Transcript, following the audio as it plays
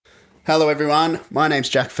Hello everyone, my name's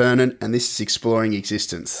Jack Fernan and this is Exploring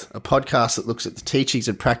Existence, a podcast that looks at the teachings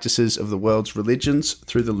and practices of the world's religions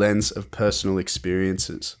through the lens of personal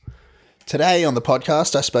experiences. Today on the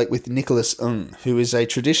podcast I spoke with Nicholas Ng, who is a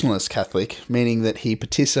traditionalist Catholic, meaning that he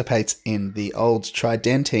participates in the old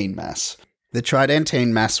Tridentine Mass. The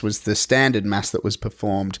Tridentine Mass was the standard Mass that was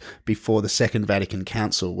performed before the Second Vatican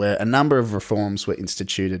Council, where a number of reforms were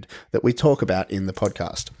instituted that we talk about in the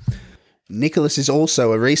podcast. Nicholas is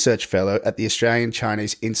also a research fellow at the Australian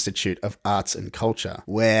Chinese Institute of Arts and Culture,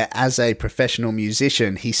 where as a professional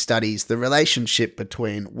musician he studies the relationship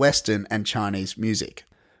between Western and Chinese music.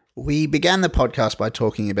 We began the podcast by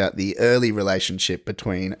talking about the early relationship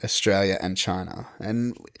between Australia and China,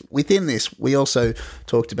 and within this we also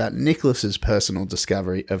talked about Nicholas's personal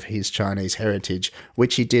discovery of his Chinese heritage,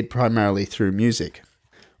 which he did primarily through music.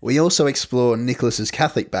 We also explore Nicholas's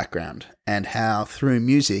Catholic background and how through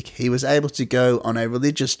music he was able to go on a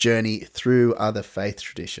religious journey through other faith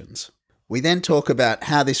traditions. We then talk about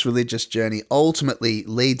how this religious journey ultimately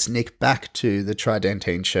leads Nick back to the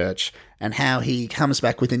Tridentine Church and how he comes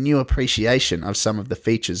back with a new appreciation of some of the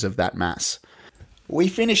features of that Mass. We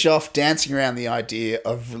finish off dancing around the idea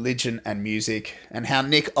of religion and music and how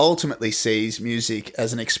Nick ultimately sees music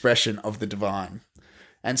as an expression of the divine.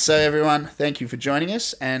 And so everyone, thank you for joining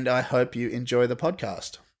us and I hope you enjoy the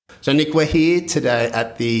podcast. So Nick, we're here today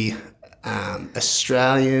at the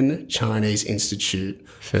Australian Chinese Institute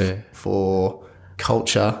for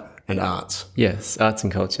Culture and Arts. Yes, arts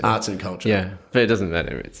and culture. Arts and culture. Yeah, but it doesn't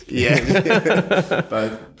matter. It's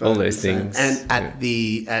both all those things. And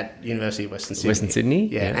at University of Western Sydney. Western Sydney.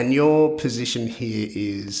 Yeah. And your position here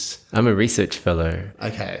is? I'm a research fellow.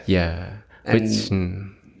 Okay. Yeah.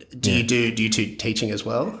 And do you do teaching as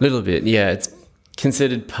well? A little bit. Yeah, it's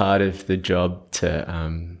considered part of the job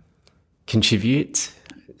to contribute.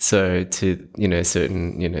 So to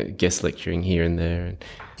certain guest lecturing here and there.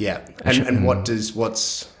 And what do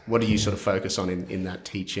you sort of focus on in that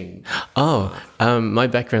teaching? My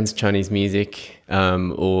background's Chinese music,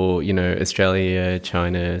 or Australia,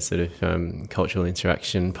 China, sort of cultural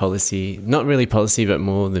interaction policy. Not really policy, but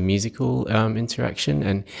more the musical interaction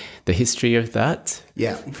and the history of that.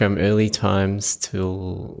 Yeah. From early times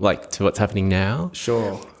to what's happening now.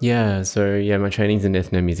 Sure. Yeah. So my training's in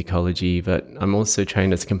ethnomusicology, but I'm also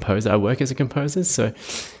trained as a composer. I work as a composer, so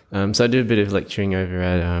I do a bit of lecturing over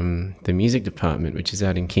at the music department, which is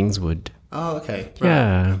out in Kingswood. Oh, okay. Right.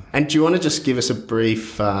 Yeah. And do you want to just give us a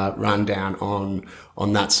brief rundown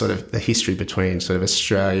on that sort of the history between sort of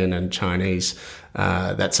Australian and Chinese,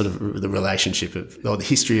 that sort of the relationship or the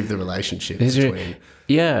history of the relationship between?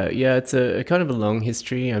 Yeah. It's a kind of a long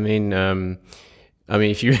history. I mean,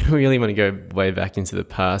 if you really want to go way back into the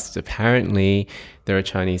past, apparently there are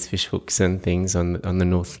Chinese fishhooks and things on the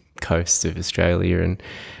north coast of Australia, and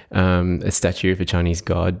a statue of a Chinese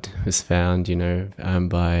god was found,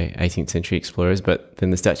 by 18th century explorers, but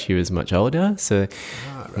then the statue is much older. So,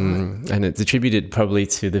 and it's attributed probably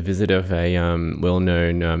to the visit of a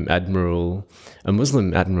well-known a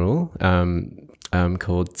Muslim admiral,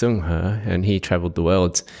 called Zheng He, and he traveled the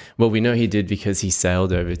world. Well, we know he did because he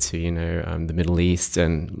sailed over to, the Middle East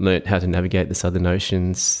and learnt how to navigate the southern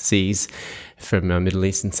oceans, seas from Middle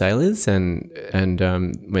Eastern sailors, and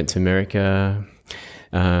went to America,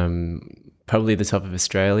 probably the top of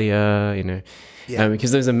Australia,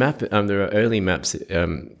 because there's a map, there are early maps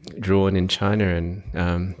drawn in China,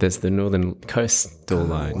 and there's the northern coastal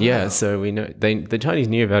line. Wow. Yeah, so we know the Chinese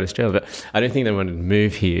knew about Australia, but I don't think they wanted to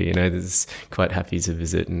move here. They're just quite happy to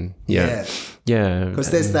visit, and yeah.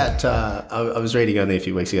 Because there's that. I was reading on there a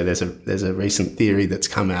few weeks ago. There's a recent theory that's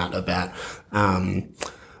come out about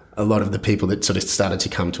a lot of the people that sort of started to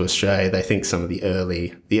come to Australia, they think some of the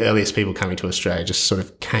earliest people coming to Australia just sort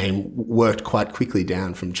of worked quite quickly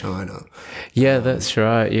down from China. Yeah, that's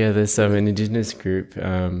right. Yeah, there's an indigenous group, who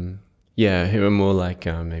are more like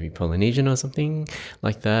maybe Polynesian or something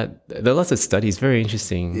like that. There are lots of studies, very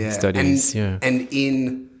interesting studies. And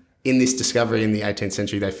in this discovery in the 18th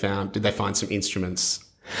century, did they find some instruments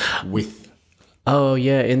with? Oh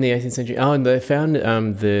yeah, in the 18th century. Oh, and they found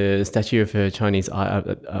the statue of a Chinese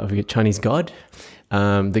god,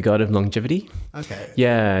 the god of longevity. Okay.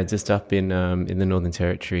 Yeah, just up in the Northern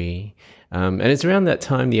Territory, and it's around that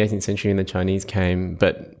time, the 18th century, and the Chinese came,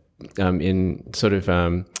 but in sort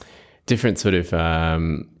of different sort of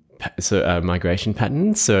migration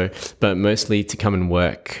patterns. So, but mostly to come and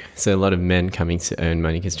work. So a lot of men coming to earn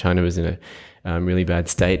money because China was in a really bad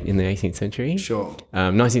state in the 18th century. Sure.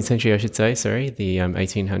 19th century, I should say, the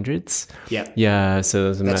 1800s. Yeah. Yeah,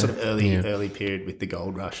 so there was sort of early period with the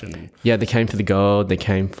gold rush. And yeah, they came for the gold, they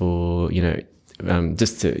came for,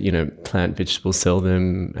 just to, plant vegetables, sell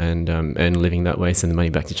them, and earn a living that way, send the money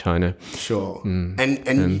back to China. Sure.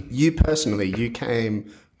 And you personally, you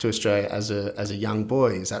came to Australia as a young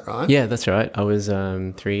boy, is that right? Yeah, that's right. I was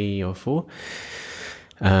 3 or 4.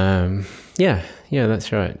 Yeah,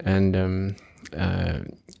 that's right. And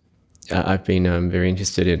I've been very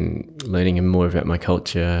interested in learning more about my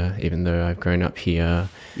culture, even though I've grown up here.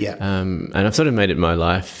 Yeah. And I've sort of made it my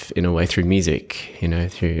life in a way through music,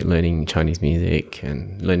 through learning Chinese music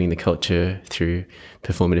and learning the culture through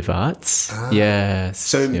performative arts. Yes.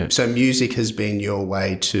 So music has been your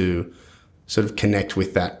way to sort of connect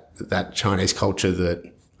with that Chinese culture that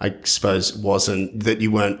I suppose that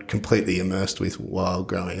you weren't completely immersed with while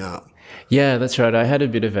growing up. Yeah, that's right. I had a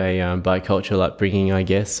bit of a bicultural upbringing, I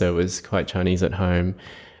guess, so it was quite Chinese at home.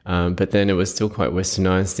 But then it was still quite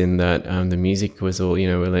westernized in that the music was all, we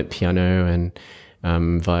learnt piano and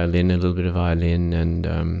violin, a little bit of violin. And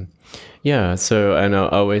and I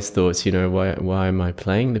always thought, why am I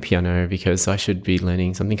playing the piano? Because I should be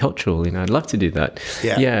learning something cultural, I'd love to do that.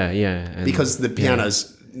 Yeah. And, because the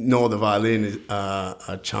pianos nor the violin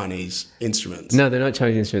are Chinese instruments. No, they're not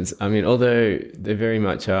Chinese instruments. I mean, although they very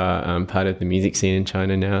much are part of the music scene in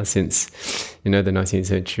China now since, the 19th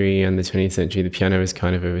century and the 20th century. The piano has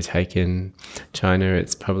kind of overtaken China.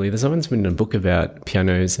 Someone's written a book about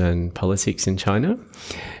pianos and politics in China.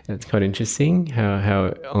 It's quite interesting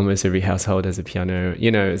how almost every household has a piano,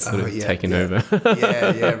 it's sort of taken over.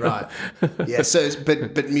 Right. Yeah,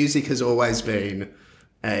 but music has always been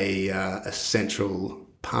a central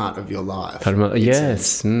part of your life.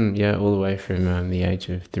 Yes. All the way from the age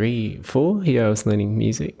of 3, 4. I was learning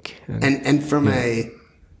music. And from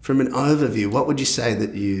an overview, what would you say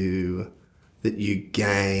that you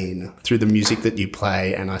gain through the music that you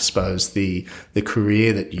play, and I suppose the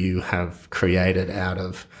career that you have created out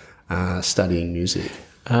of studying music?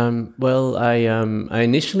 Well, I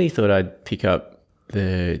initially thought I'd pick up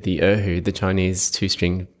the erhu, the Chinese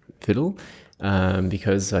 2-string fiddle.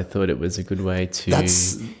 Because I thought it was a good way to...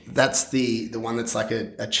 That's the one that's like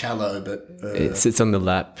a cello, but... it sits on the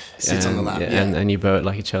lap. And you bow it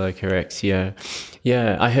like a cello, correct, yeah.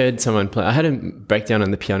 Yeah, I heard someone play... I had a breakdown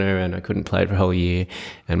on the piano and I couldn't play it for a whole year,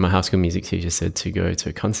 and my high school music teacher said to go to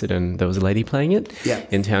a concert, and there was a lady playing it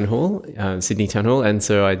in Town Hall, Sydney Town Hall, and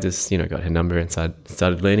so I just, got her number and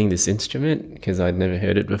started learning this instrument because I'd never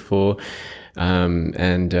heard it before.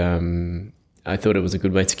 I thought it was a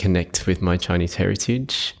good way to connect with my Chinese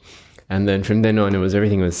heritage. And then from then on,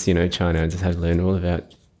 everything was, China. I just had to learn all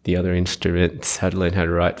about the other instruments, had to learn how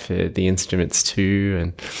to write for the instruments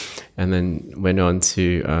too. And then went on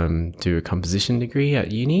to do a composition degree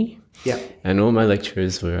at uni. Yeah. And all my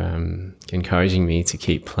lecturers were encouraging me to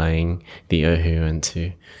keep playing the erhu and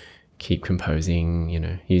to keep composing,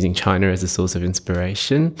 using China as a source of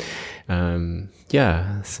inspiration.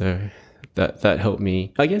 So... That helped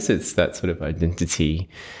me. I guess it's that sort of identity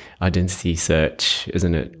search,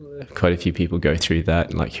 isn't it? Quite a few people go through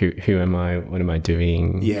that. Like, who am I? What am I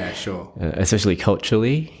doing? Yeah, sure. Especially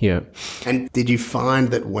culturally, yeah. And did you find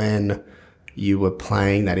that when you were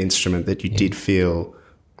playing that instrument that you did feel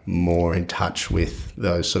more in touch with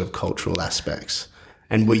those sort of cultural aspects?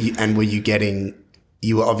 And were you getting...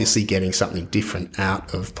 You were obviously getting something different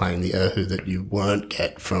out of playing the erhu that you weren't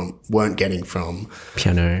getting from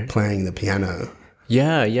piano, playing the piano.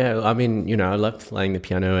 Yeah. I mean, I loved playing the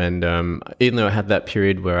piano, and even though I had that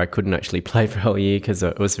period where I couldn't actually play for a whole year because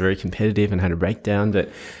it was very competitive and had a breakdown, but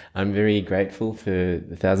I'm very grateful for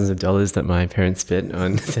the thousands of dollars that my parents spent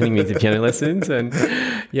on sending me to piano lessons, and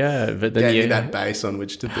but then gave you that base on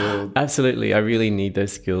which to build. Absolutely, I really need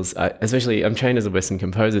those skills. Especially, I'm trained as a Western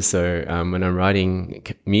composer, so when I'm writing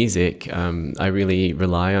music, I really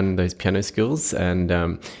rely on those piano skills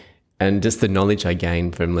and just the knowledge I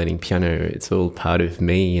gain from learning piano. It's all part of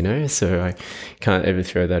me, so I can't ever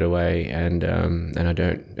throw that away, and I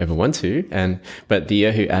don't ever want to. But the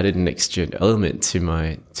erhu added an extra element to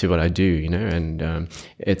what I do, and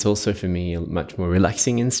it's also for me a much more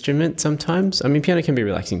relaxing instrument sometimes. I mean, piano can be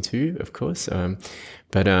relaxing too, of course,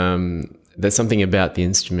 but there's something about the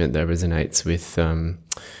instrument that resonates with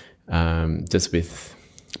just with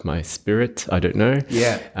my spirit. I don't know.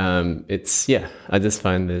 Yeah. I just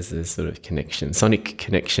find there's this sort of connection, sonic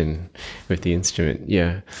connection with the instrument.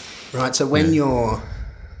 Yeah. Right. So when you're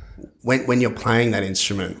playing that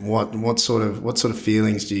instrument, what sort of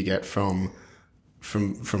feelings do you get from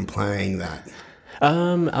playing that?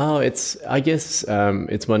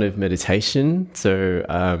 It's one of meditation. So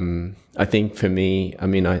I think for me, I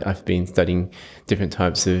mean, I've been studying different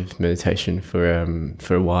types of meditation for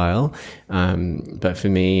a while, but for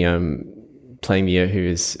me, playing the erhu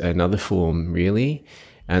is another form, really.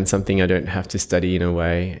 and something I don't have to study in a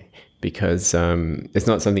way, because it's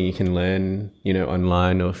not something you can learn,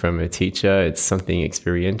 online or from a teacher. It's something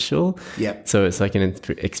experiential. Yep. So it's like an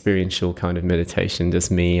experiential kind of meditation, just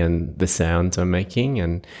me and the sounds I'm making,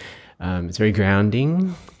 and it's very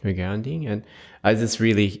grounding, and I just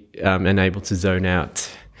really am able to zone out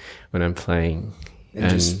when I'm playing. And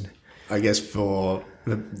just, I guess, for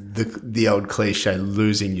the old cliche,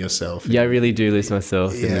 losing yourself. Yeah, I really do lose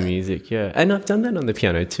myself in the music. Yeah, and I've done that on the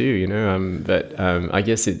piano too. But I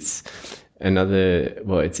guess it's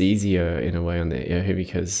it's easier in a way on the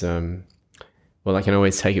because I can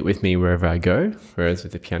always take it with me wherever I go. Whereas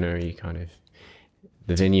with the piano,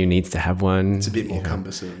 the venue needs to have one. It's a bit more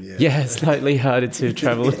cumbersome, yeah. Yeah, slightly harder to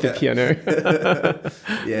travel with the piano.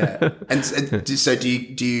 Yeah, and so do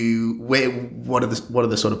you? What are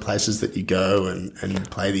the sort of places that you go and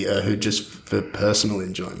play the erhu just for personal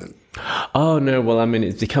enjoyment? Oh no, well, I mean,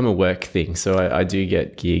 it's become a work thing. So I do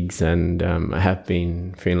get gigs, and I have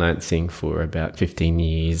been freelancing for about 15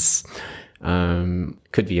 years.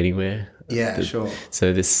 Could be anywhere. Yeah, sure.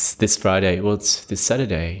 So this Friday, it's this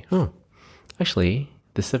Saturday. Oh, actually,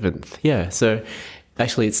 the 7th. Yeah. So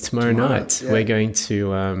actually, it's tomorrow night. Yeah. We're going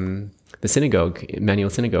to the synagogue, Emmanuel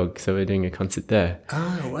Synagogue. So we're doing a concert there.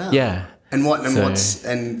 Oh, wow. Yeah.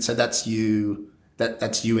 So that's you.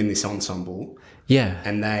 That's you in this ensemble. Yeah.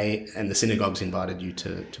 And the synagogue's invited you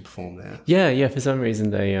to perform there. Yeah. For some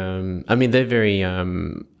reason, they're very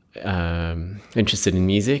interested in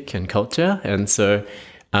music and culture, and so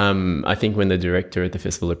I think when the director at the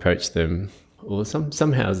festival approached them, or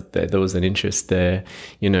somehow there was an interest there,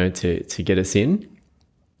 to get us in.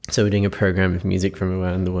 So we're doing a program of music from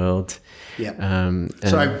around the world. Yeah.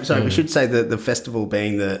 So we should say the festival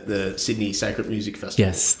being the Sydney Sacred Music Festival.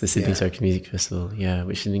 Yes, the Sydney Sacred Music Festival. Yeah,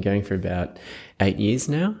 which has been going for about 8 years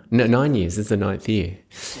now. No, 9 years. This is the 9th year.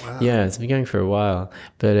 Wow. Yeah, it's been going for a while,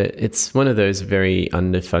 but it's one of those very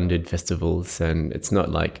underfunded festivals, and it's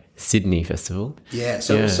not like Sydney Festival. Yeah.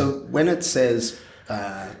 So when it says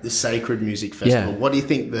the Sacred Music Festival, what do you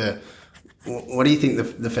think the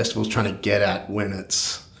festival's trying to get at when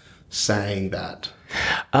it's saying that?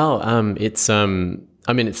 It's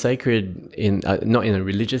it's sacred in not in a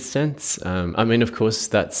religious sense. Of course,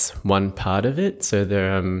 that's one part of it. So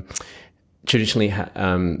there traditionally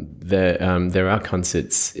there are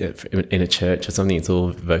concerts in a church or something. It's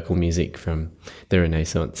all vocal music from the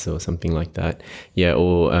Renaissance or something like that. Yeah,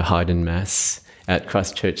 or a Haydn Mass at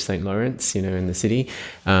Christchurch St. Lawrence, in the city.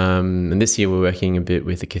 And this year we're working a bit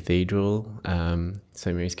with the cathedral,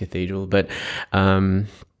 St. Mary's Cathedral, but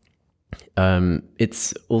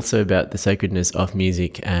it's also about the sacredness of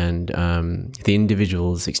music and the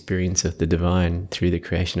individual's experience of the divine through the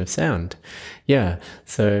creation of sound. Yeah,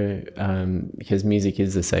 so because music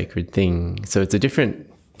is a sacred thing, so it's a different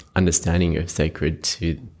understanding of sacred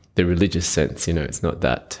to the religious sense. It's not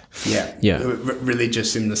that. Yeah.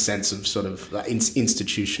 Religious in the sense of sort of like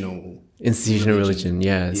institutional religion.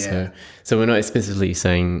 Yeah. So we're not specifically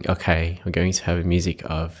saying, okay, we're going to have a music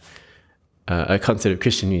of a concert of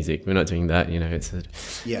Christian music. We're not doing that,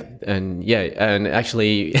 and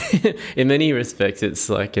actually in many respects it's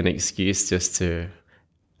like an excuse just to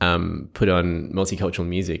put on multicultural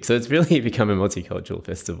music. So it's really become a multicultural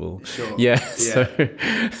festival. Sure. Yeah.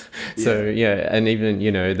 And even,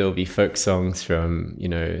 there'll be folk songs from,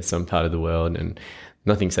 some part of the world, and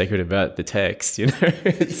nothing sacred about the text,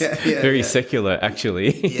 It's very secular,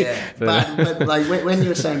 actually. Yeah. but like when you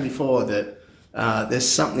were saying before that there's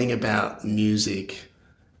something about music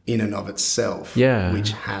in and of itself, which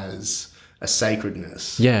has a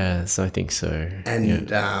sacredness. Yes, I think so.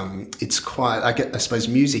 And it's quite, I suppose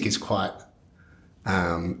music is quite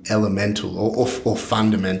elemental or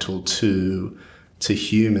fundamental to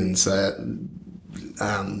humans.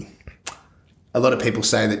 A lot of people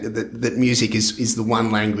say that music is the one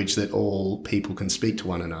language that all people can speak to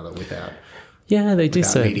one another without. Yeah, they do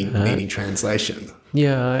say needing translation.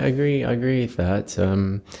 Yeah, I agree with that.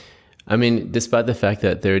 Despite the fact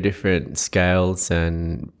that there are different scales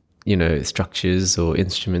and, structures or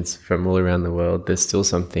instruments from all around the world, there's still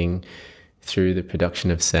something through the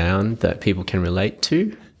production of sound that people can relate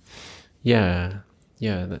to. Yeah,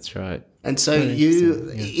 that's right. And so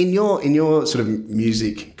in your sort of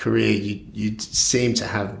music career, you seem to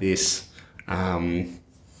have this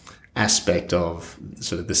aspect of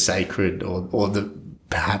sort of the sacred or the,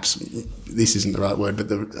 perhaps this isn't the right word, but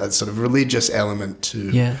the sort of religious element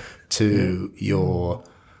to your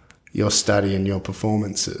study and your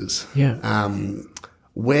performances. Yeah.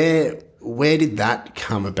 Where did that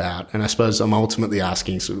come about? And I suppose I'm ultimately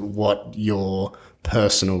asking sort of what your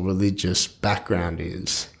personal religious background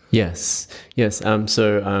is. Yes, yes. I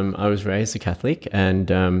was raised a Catholic,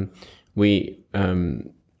 and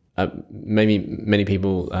maybe many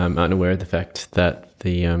people aren't aware of the fact that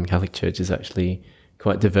the Catholic Church is actually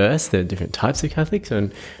quite diverse. There are different types of Catholics,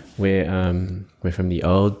 and we're from the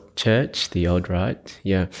old Church, the old Rite,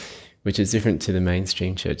 yeah, which is different to the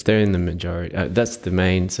mainstream Church. They're in the majority. That's the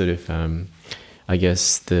main sort of. I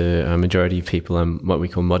guess the majority of people are what we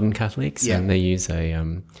call modern Catholics, and they use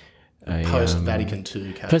a Post-Vatican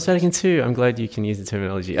II Catholic. Post-Vatican II. I'm glad you can use the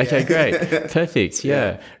terminology. Okay, great. Perfect.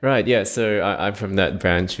 Yeah. Right. Yeah. So I'm from that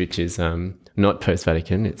branch, which is not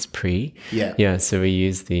post-Vatican. It's pre. Yeah. Yeah. So we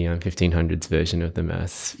use the 1500s version of the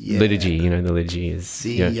Mass liturgy. You know, the liturgy is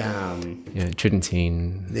the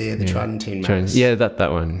Tridentine. The Tridentine Mass. Yeah,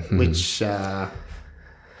 that one. Which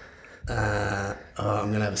I'm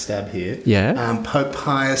going to have a stab here. Yeah. Pope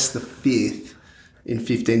Pius V in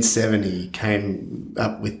 1570 came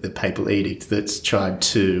up with the papal edict that's tried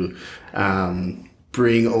to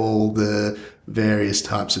bring all the various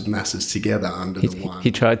types of masses together under the one.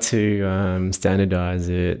 He tried to standardize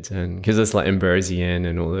it, and because it's like Ambrosian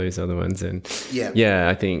and all those other ones, and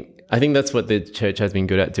I think that's what the church has been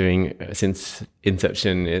good at doing since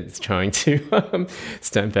inception. It's trying to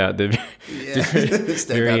stamp out the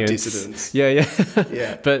dissidents. Yeah.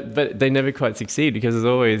 But they never quite succeed because there's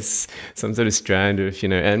always some sort of strand of,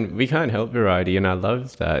 and we can't help variety. And I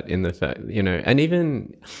love that in the fact, and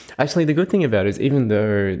even actually the good thing about it is even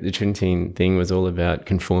though the Tridentine thing was all about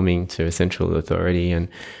conforming to a central authority and,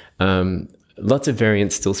 lots of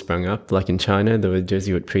variants still sprung up. Like in China, there were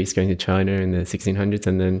Jesuit priests going to China in the 1600s,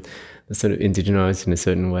 and then they're sort of indigenized in a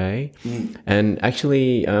certain way. And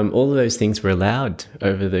actually, all of those things were allowed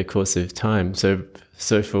over the course of time. So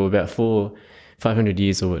for about 500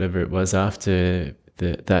 years or whatever it was after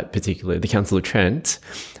the Council of Trent,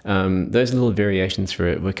 those little variations for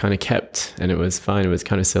it were kind of kept, and it was fine. It was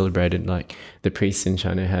kind of celebrated. Like the priests in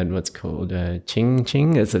China had what's called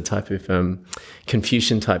qing. It's a type of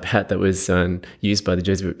Confucian type hat that was used by the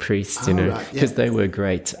Jesuit priests, because they were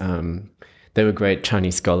great. They were great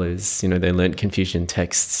Chinese scholars. They learned Confucian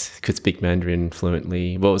texts, could speak Mandarin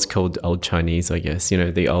fluently. What was called Old Chinese, I guess.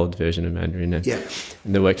 The old version of Mandarin. And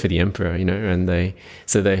they worked for the emperor. And they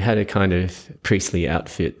had a kind of priestly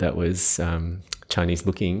outfit that was Chinese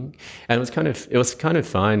looking, and it was kind of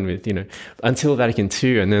fine with until Vatican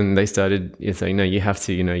II, and then they started saying no, you have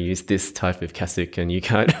to use this type of cassock, and you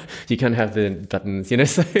can't have the buttons,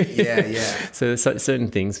 so certain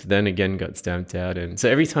things then again got stamped out, and so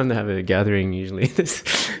every time they have a gathering, usually this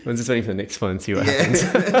I'm just waiting for the next one and see what happens.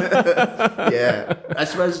 I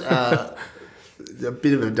suppose a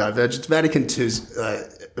bit of a divergence. Vatican II is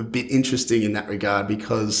a bit interesting in that regard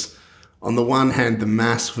because on the one hand, the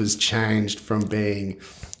Mass was changed from being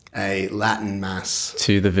a Latin Mass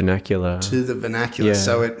to the vernacular. Yeah.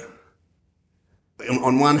 So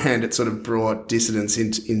on one hand, it sort of brought dissidents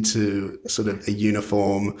into sort of a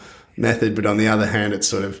uniform method, but on the other hand, it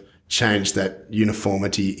sort of changed that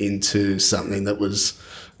uniformity into something that was,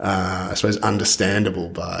 I suppose, understandable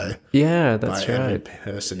by every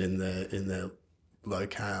person in their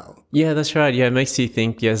locale. Yeah, that's right. Yeah, it makes you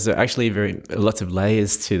think. Yes, there are actually lots of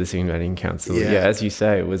layers to the Second Vatican Council. Yeah, as you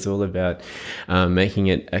say, it was all about making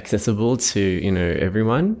it accessible to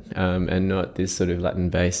everyone, and not this sort of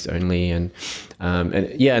Latin-based only. And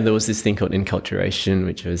there was this thing called enculturation,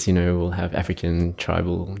 which was we'll have African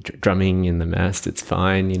tribal drumming in the Mass. It's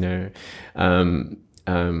fine,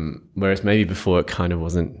 whereas maybe before it kind of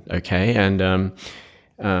wasn't okay. And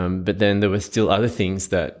but then there were still other things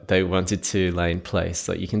that they wanted to lay in place.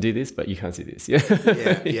 Like you can do this, but you can't do this. Yeah.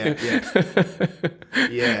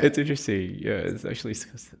 It's interesting. Yeah, it's actually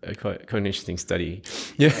quite an interesting study.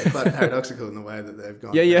 Yeah, but paradoxical in the way that they've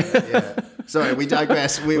gone. Yeah. Sorry, we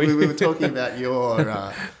digress. We were talking about your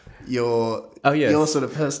sort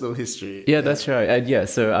of personal history. Yeah, that's right. And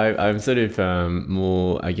so I'm sort of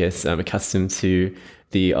more, I guess, accustomed to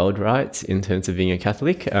the old rite in terms of being a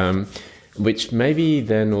Catholic. Which maybe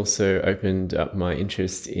then also opened up my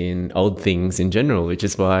interest in old things in general, which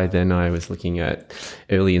is why then I was looking at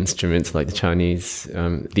early instruments like the Chinese,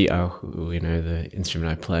 the erhu, the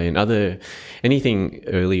instrument I play, and anything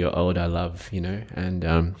early or old I love,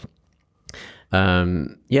 and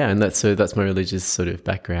and that's my religious sort of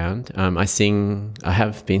background. I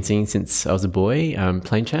have been singing since I was a boy,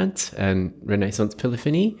 plain chant and Renaissance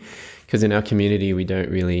polyphony, because in our community we don't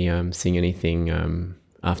really sing anything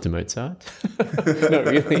after Mozart. Not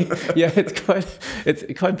really. Yeah, it's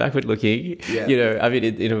quite backward looking. Yeah. You know, I mean,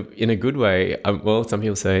 in a good way. Well, some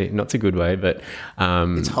people say not so good way, but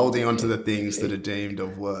it's holding on to the things that are deemed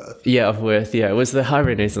of worth. Yeah, of worth. Yeah, it was the High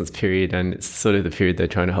Renaissance period, and it's sort of the period they're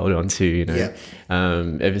trying to hold on to. You know,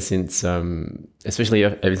 ever since, especially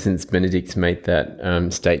ever since Benedict made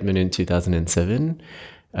that statement in 2007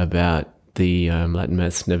 about the Latin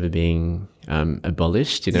Mass never being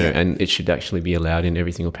abolished, you know, and it should actually be allowed in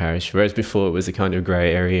every single parish. Whereas before it was a kind of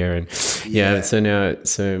grey area, and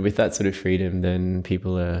so with that sort of freedom, then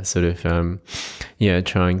people are sort of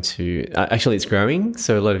trying to. Actually, it's growing.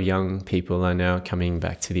 So a lot of young people are now coming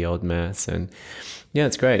back to the old Mass, and yeah,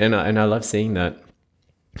 it's great, and I love seeing that.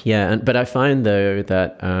 Yeah, but I find though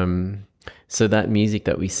that so that music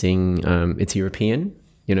that we sing, it's European.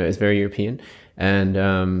 You know, it's very European. And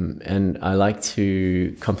I like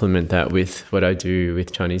to complement that with what I do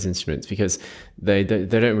with Chinese instruments, because they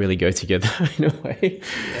don't really go together in a way,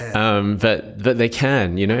 but they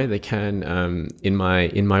can, you know, in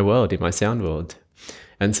my world, in my sound world,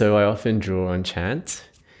 and so I often draw on chant,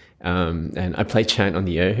 and I play chant on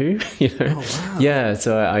the erhu, you know,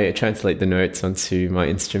 so I translate the notes onto my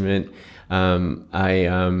instrument. I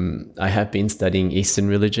have been studying Eastern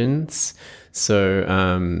religions. So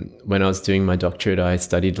when I was doing my doctorate, I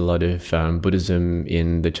studied a lot of Buddhism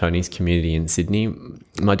in the Chinese community in Sydney.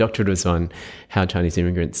 My doctorate was on how Chinese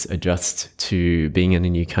immigrants adjust to being in a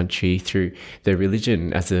new country through their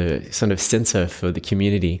religion as a sort of center for the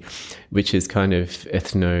community, which is kind of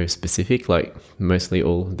ethno-specific, like mostly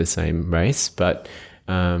all the same race, but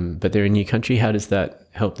they're a new country. How does that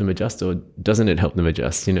help them adjust, or doesn't it help them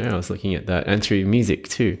adjust? You know, I was looking at that, and through music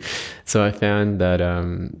too. So I found that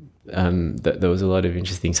that there was a lot of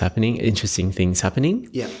interesting things happening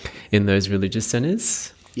in those religious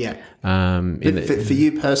centers. Yeah. For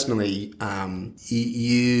you personally,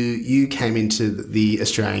 you came into the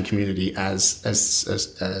Australian community as a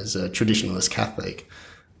traditionalist Catholic,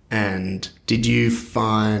 and did you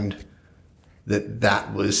find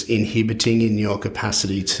that was inhibiting in your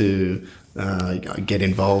capacity to get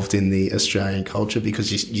involved in the Australian culture?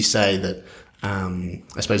 Because you say that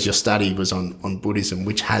I suppose your study was on Buddhism,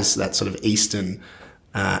 which has that sort of Eastern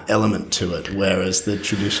element to it, whereas the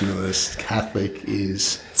traditionalist Catholic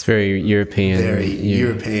it's very European,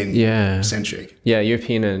 European centric. Yeah,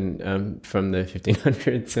 European, and from the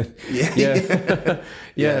 1500s.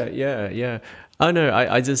 Yeah. Oh no,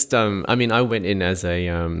 I just I mean, I went in as a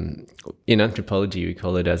in anthropology we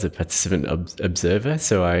call it as a participant observer.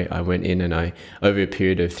 So I went in, and over a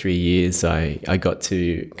period of 3 years I got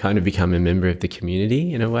to kind of become a member of the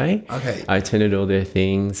community in a way. Okay. I attended all their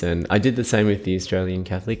things, and I did the same with the Australian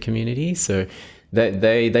Catholic community. So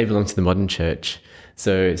they belong to the modern church.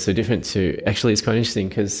 So different to, actually it's quite interesting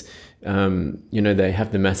because you know, they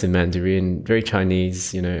have the massive Mandarin, very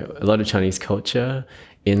Chinese, you know, a lot of Chinese culture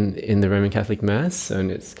in the Roman Catholic Mass,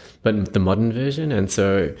 but the modern version. And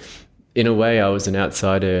so in a way I was an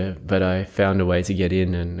outsider, but I found a way to get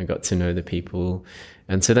in, and I got to know the people.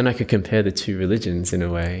 And so then I could compare the two religions in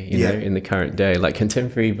a way, you know, in the current day, like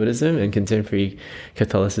contemporary Buddhism and contemporary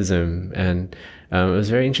Catholicism. And it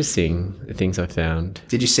was very interesting, the things I found.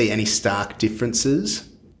 Did you see any stark differences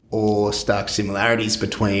or stark similarities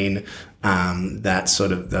between that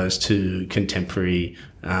sort of those two contemporary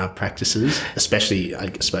practices, especially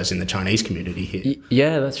I suppose in the Chinese community here?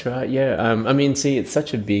 Yeah, that's right. Yeah. I mean, see, it's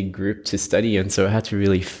such a big group to study, and so I had to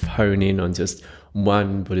really hone in on just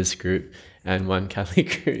one Buddhist group and one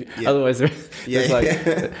Catholic group. Otherwise, there's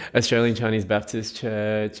like Australian Chinese Baptist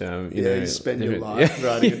Church. You spend your life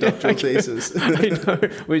writing a doctoral thesis. I know,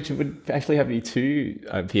 which would actually have you 2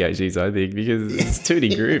 PhDs, I think, because it's too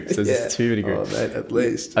many groups. There's just too many groups. Oh, mate, at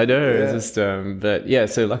least. I know. It's just, but yeah.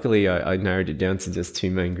 So luckily, I narrowed it down to just 2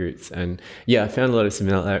 main groups, and yeah, I found a lot of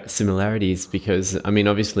similarities because I mean,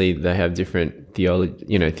 obviously, they have different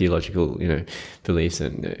theological, beliefs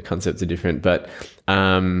and concepts are different, but.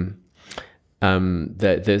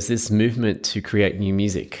 That there's this movement to create new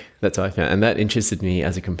music. That's what I found, and that interested me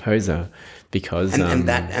as a composer because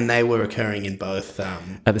and they were occurring in both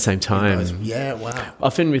at the same time. Yeah, wow.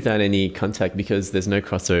 Often without any contact because there's no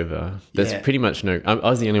crossover. There's pretty much no. I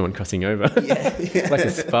was the only one crossing over, like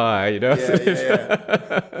a spy, you know.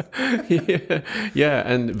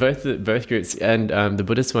 And both groups, and the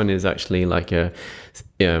Buddhist one is actually like a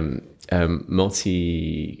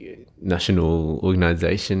multi-national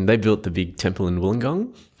organization. They built the big temple in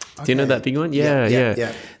Wollongong. Okay. Do you know that big one?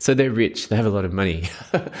 Yeah. So they're rich. They have a lot of money.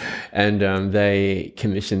 And they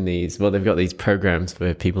commission these. Well, they've got these programs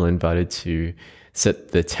where people are invited to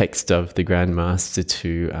set the text of the Grand Master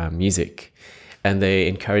to music. and they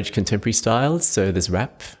encourage contemporary styles. So there's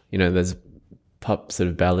rap, there's pop sort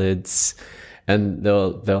of ballads, and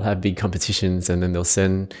they'll have big competitions, and then they'll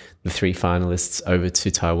send the 3 finalists over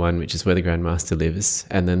to Taiwan, which is where the Grandmaster lives,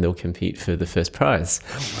 and then they'll compete for the first prize.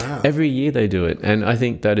 Oh, wow. Every year they do it, and I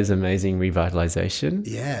think that is amazing revitalization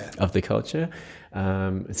of the culture.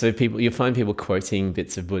 So you'll find people quoting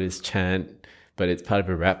bits of Buddhist chant, but it's part of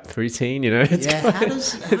a rap routine, How does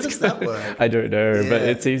that work? I don't know, but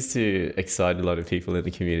it seems to excite a lot of people in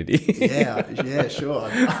the community. Sure.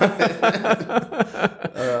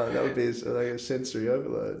 That would be like a sensory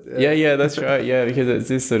overload. Yeah, that's right. Yeah, because it's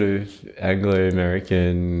this sort of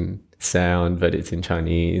Anglo-American sound, but it's in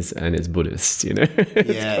Chinese and it's Buddhist,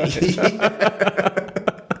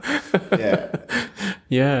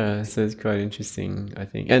 Yeah, so it's quite interesting, I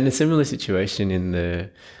think. And a similar situation in the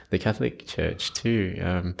Catholic Church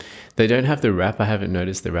too. They don't have the rap. I haven't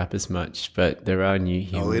noticed the rap as much, but there are new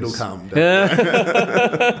hymns. Oh, it'll come.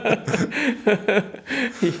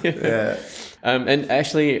 And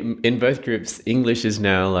actually, in both groups, English is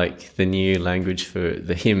now like the new language for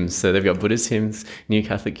the hymns. So they've got Buddhist hymns, new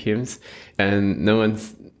Catholic hymns, and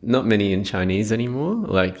not many in Chinese anymore.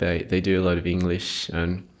 Like they do a lot of English.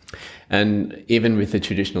 And even with the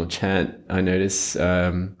traditional chant, I notice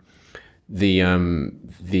the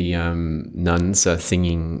nuns are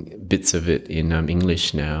singing bits of it in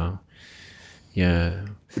English now. Yeah.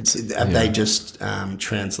 Have they just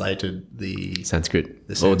translated the Sanskrit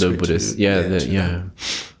or the Buddhist?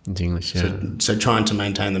 Into English. Yeah. So trying to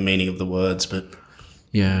maintain the meaning of the words, but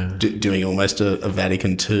yeah, doing almost a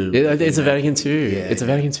Vatican II. It's a Vatican II. It's a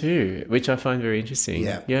Vatican II, which I find very interesting.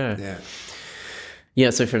 Yeah.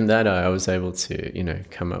 So from that, I was able to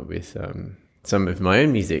come up with some of my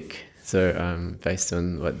own music. So based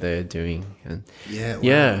on what they're doing, and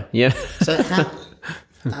yeah. So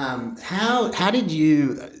how did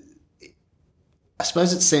you? I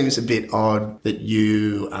suppose it seems a bit odd that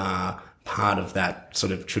you are part of that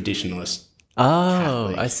sort of traditionalist.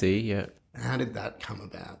 Oh, I see. Yeah. How did that come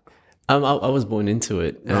about? I was born into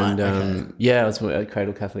it, and I was a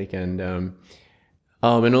cradle Catholic, and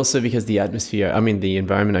also because the atmosphere, the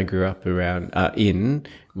environment I grew up in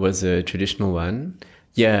was a traditional one.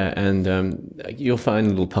 Yeah, and you'll find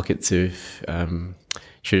little pockets of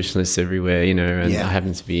traditionalists everywhere, and I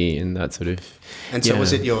happen to be in that sort of. And so,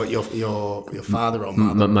 was it your father or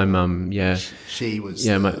mother? My mum, yeah. She was.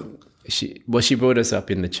 Yeah, she brought us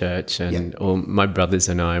up in the church, and all my brothers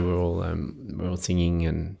and I were all singing,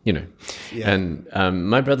 and and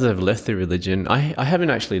my brothers have left the religion. I haven't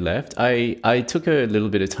actually left. I took a little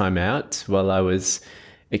bit of time out while I was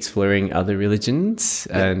exploring other religions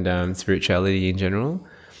and spirituality in general.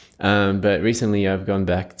 But recently I've gone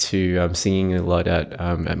back to singing a lot at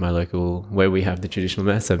my local, where we have the traditional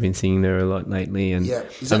mass. I've been singing there a lot lately. And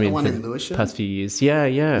is that the one in Lewisham? Past few years.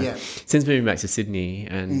 Yeah. Since moving back to Sydney.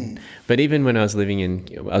 But even when I was I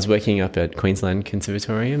was working up at Queensland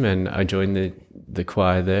Conservatorium, and I joined the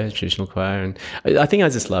choir there, traditional choir. And I think I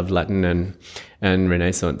just loved Latin and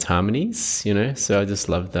Renaissance harmonies, so I just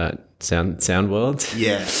loved that sound world.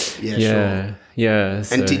 Sure. Yeah.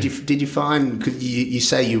 So. And did you find? Could you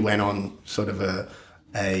say you went on sort of a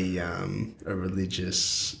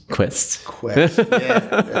religious quest?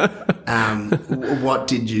 Yeah. What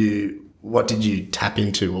did you tap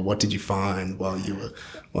into, or what did you find while you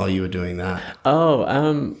were doing that? Well,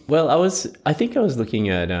 I think I was looking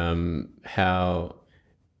at how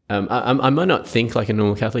I might not think like a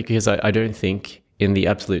normal Catholic, because I don't think in the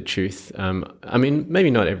absolute truth.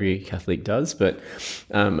 Maybe not every Catholic does, but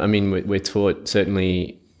we're taught,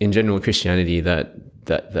 certainly in general Christianity, that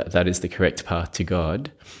is the correct path to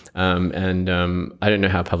God. I don't know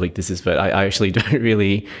how public this is, but I actually don't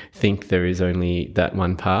really think there is only that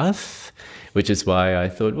one path, which is why I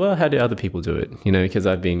thought, well, how do other people do it? Because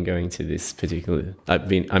I've been going to this particular,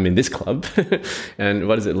 I'm in this club, and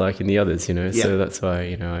what is it like in the others? So that's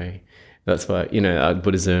why,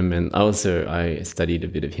 Buddhism, and also I studied a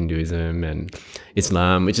bit of Hinduism and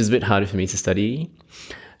Islam, which is a bit harder for me to study.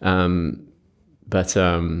 But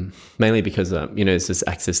mainly because, it's just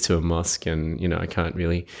access to a mosque, and, I can't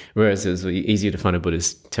really, whereas it was easier to find a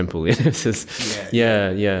Buddhist temple. It's just,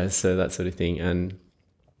 so that sort of thing. And,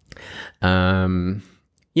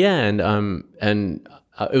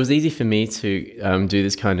 it was easy for me to do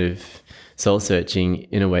this kind of soul searching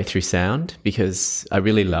in a way through sound, because I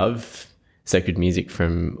really love sacred music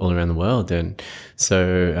from all around the world. And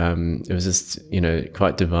so it was just,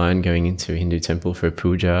 quite divine going into a Hindu temple for a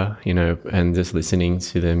puja, and just listening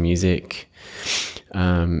to the music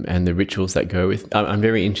and the rituals that go with. I'm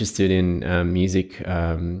very interested in music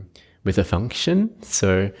with a function.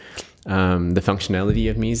 So the functionality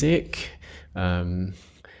of music,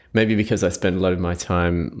 Maybe because I spent a lot of my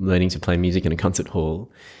time learning to play music in a concert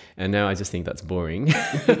hall, and now I just think that's boring.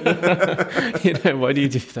 Why do you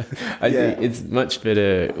do that? I think it's much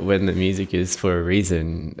better when the music is for a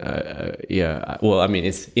reason. Well, I mean,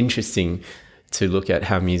 it's interesting to look at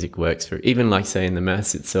how music works for, even like say in the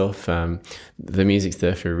mass itself, the music's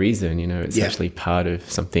there for a reason, it's actually part of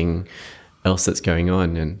something else that's going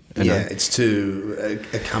on. And it's to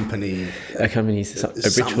accompany a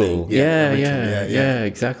ritual. Yeah,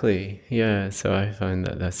 exactly. Yeah. So I find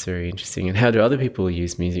that that's very interesting. And how do other people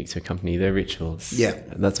use music to accompany their rituals? Yeah.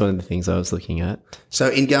 That's one of the things I was looking at. So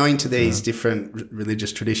in going to these different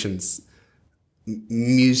religious traditions,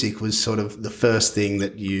 music was sort of the first thing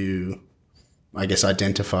that you, I guess,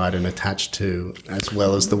 identified and attached to, as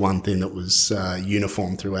well as the one thing that was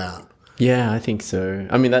uniform throughout. Yeah, I think so.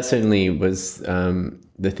 I mean, that certainly was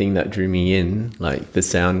the thing that drew me in, like the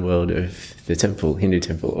sound world of the temple, Hindu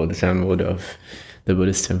temple, or the sound world of the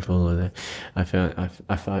Buddhist temple. Or I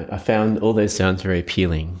found all those sounds very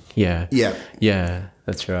appealing. Yeah,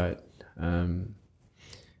 that's right. And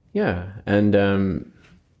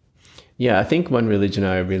I think one religion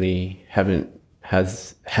I really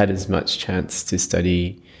has had as much chance to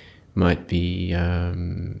study might be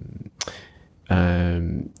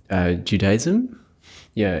Judaism.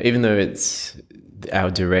 Yeah, even though it's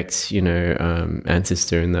our direct,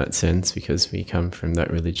 ancestor in that sense, because we come from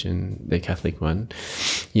that religion, the Catholic one.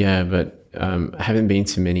 Yeah, but I haven't been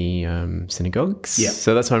to many synagogues. Yeah.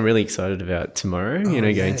 So that's what I'm really excited about tomorrow,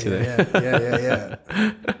 going to the... Yeah,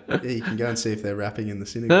 you can go and see if they're rapping in the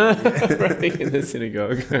synagogue. Rapping in the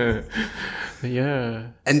synagogue. Yeah.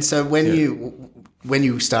 And so when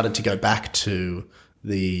you started to go back to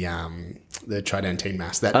the Tridentine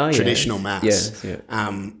Mass, that traditional Mass,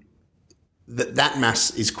 that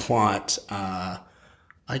Mass is quite, I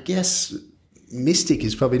guess, mystic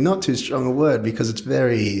is probably not too strong a word, because it's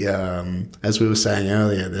very, as we were saying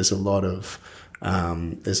earlier, there's a lot of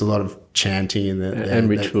chanting and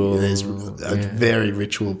ritual. There's very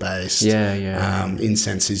ritual based.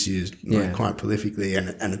 Incense is used quite prolifically,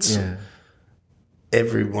 and it's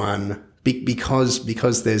everyone.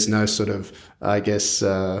 Because there's no sort of, I guess,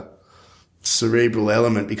 cerebral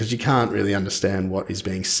element, because you can't really understand what is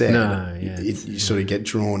being said. You sort of get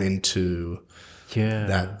drawn into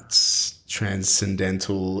that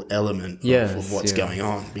transcendental element of what's going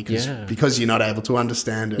on, because you're not able to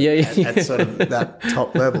understand it at sort of that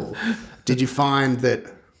top level. Did you find that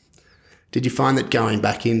going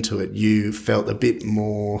back into it, you felt a bit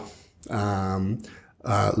more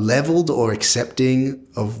leveled or accepting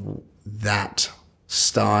of that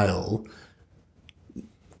style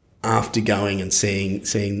after going and seeing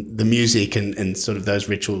the music and sort of those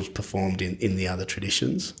rituals performed in the other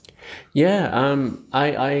traditions? I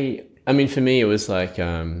mean, for me it was like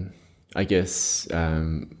I guess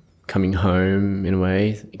coming home in a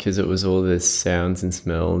way, because it was all the sounds and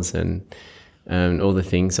smells and all the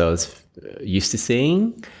things I was used to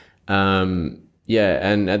seeing, and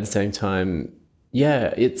at the same time,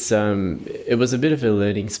 it was a bit of a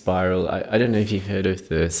learning spiral. I don't know if you've heard of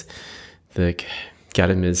the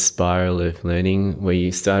Gadamer's spiral of learning, where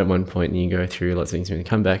you start at one point and you go through lots of things and you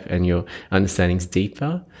come back and your understanding's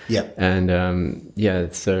deeper. Yeah. And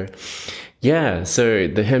so the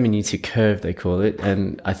hermeneutic curve, they call it.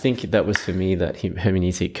 And I think that was for me, that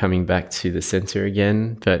hermeneutic coming back to the center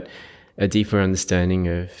again, but a deeper understanding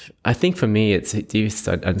of, I think for me, it's a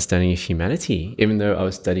deeper understanding of humanity. Even though I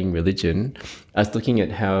was studying religion, I was looking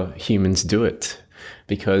at how humans do it,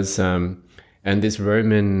 because, and this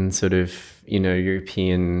Roman sort of,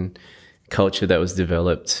 European culture that was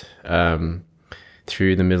developed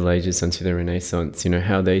through the Middle Ages until the Renaissance,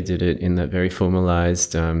 how they did it in that very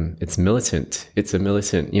formalized, it's militant. It's a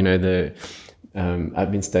militant,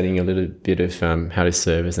 I've been studying a little bit of how to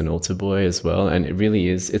serve as an altar boy as well, and it really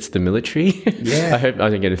is. It's the military. Yeah. I hope I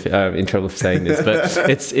don't get in trouble for saying this, but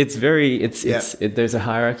there's a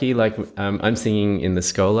hierarchy. Like I'm singing in the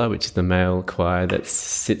Schola, which is the male choir that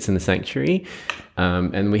sits in the sanctuary,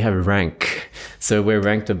 and we have a rank. So we're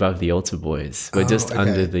ranked above the altar boys. We're just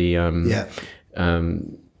under the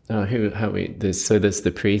there's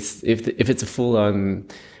the priest. If it's a full on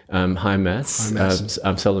high mass,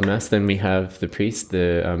 solemn mass, then we have the priest,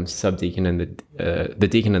 the subdeacon, and the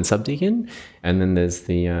deacon and subdeacon, and then there's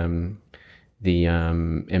the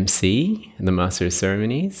MC, the master of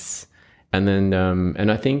ceremonies, and then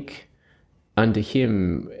and I think under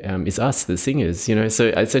him is us, the singers. So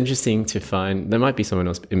it's interesting to find, there might be someone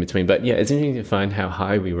else in between, but it's interesting to find how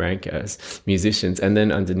high we rank as musicians, and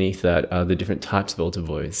then underneath that are the different types of altar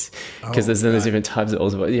boys, because there's different types of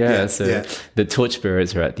altar boys. The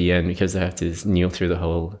torchbearers are at the end, because they have to kneel through the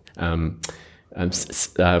whole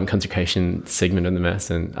consecration segment of the mass,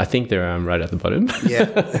 and I think they're right at the bottom. Yeah.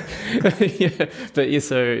 Yeah, but yeah,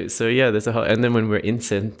 so yeah, there's a whole, and then when we're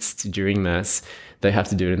incensed during mass, they have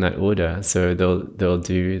to do it in that order. So they'll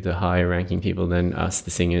do the higher ranking people, then us,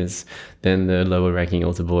 the singers, then the lower ranking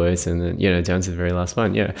altar boys, and then down to the very last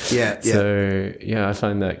one. Yeah. Yeah. So yeah, I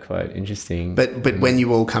find that quite interesting. But when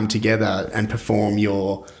you all come together and perform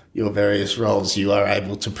your various roles, you are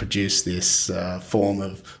able to produce this form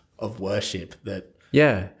of worship that.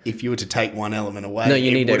 Yeah. If you were to take one element away, no,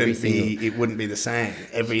 you need it wouldn't be the same.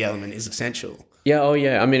 Every element is essential. Yeah, oh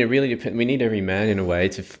yeah. I mean, it really depends. We need every man in a way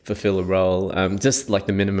to fulfill a role, just like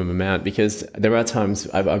the minimum amount, because there are times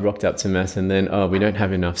I've rocked up to mass and then, we don't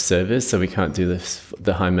have enough service, so we can't do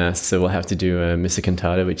the high mass, so we'll have to do a missa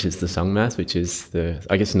cantata, which is the sung mass, which is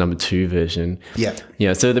I guess, number 2 version. Yeah.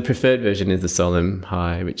 Yeah, so the preferred version is the solemn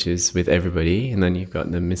high, which is with everybody, and then you've got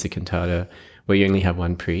the missa cantata, where you only have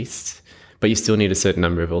one priest. But you still need a certain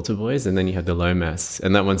number of altar boys, and then you have the low mass,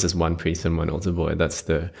 and that one's just one priest and one altar boy. That's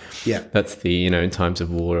the in times of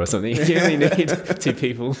war or something, you only need 2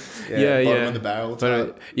 people. Bottom of the barrel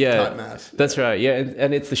type mass. That's right. Yeah,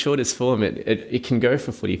 and it's the shortest form. It can go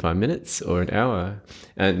for 45 minutes or an hour,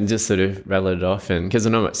 and just sort of rattle it off, and because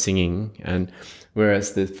there's not much singing, and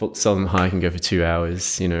whereas the solemn high can go for 2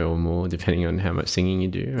 hours, or more, depending on how much singing you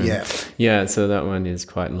do. And so that one is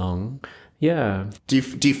quite long. Yeah. Do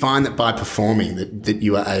you find that by performing that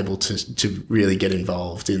you are able to really get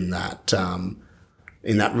involved in that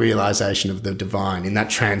realization of the divine, in that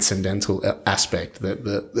transcendental aspect that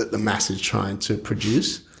the mass is trying to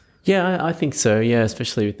produce? Yeah, I think so. Yeah,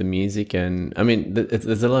 especially with the music, and I mean,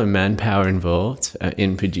 there's a lot of manpower involved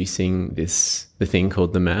in producing the thing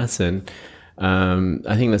called the mass, and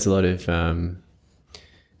I think there's a lot of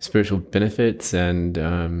spiritual benefits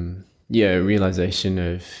and. Realization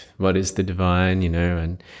of what is the divine,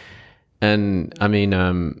 and I mean,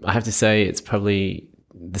 I have to say it's probably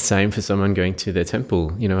the same for someone going to their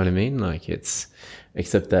temple, you know what I mean? Like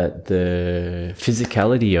except that the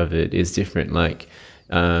physicality of it is different. Like,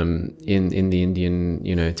 in the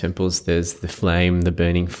Indian, temples, there's the flame, the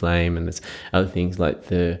burning flame, and there's other things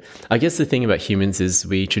like I guess the thing about humans is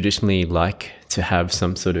we traditionally like to have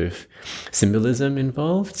some sort of symbolism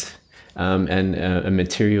involved. And a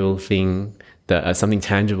material thing something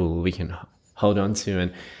tangible we can hold on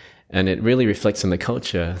to, and it really reflects on the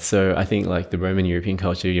culture. So I think like the Roman European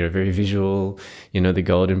culture, very visual, the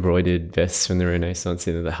gold embroidered vests from the Renaissance,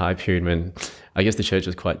 the high period when I guess the church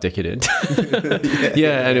was quite decadent.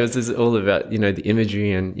 Yeah, and it was just all about, the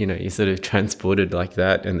imagery, and, you're sort of transported like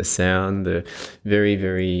that, and the sound, the very,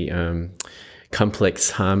 very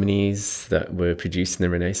complex harmonies that were produced in the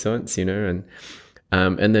Renaissance, and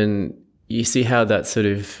then you see how that's sort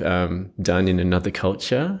of done in another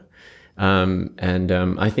culture. And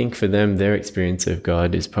I think for them, their experience of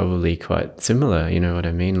God is probably quite similar, you know what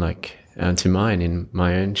I mean? Like to mine in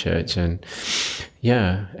my own church. And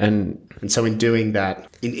yeah. And so in doing that,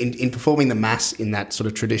 in performing the mass in that sort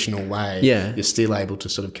of traditional way, you're still able to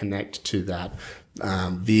sort of connect to that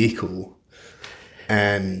vehicle.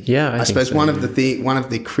 And I suppose so, one of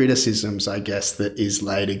the criticisms, I guess, that is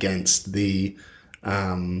laid against the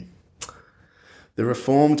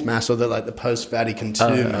Reformed Mass, or the post-Vatican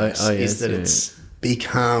II Mass, is that it's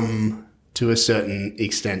become, to a certain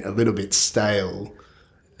extent, a little bit stale,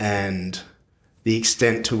 and the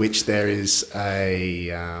extent to which there is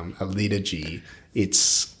a liturgy,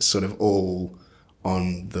 it's sort of all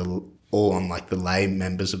on the lay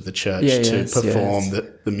members of the church to perform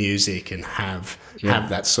the music and have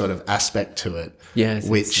that sort of aspect to it,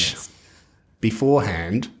 which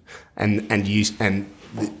beforehand and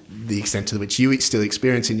the extent to which you still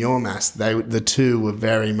experience in your mass, the two were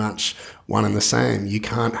very much one and the same. You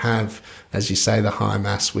can't have, as you say, the high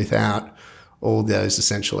mass without all those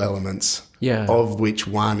essential elements, of which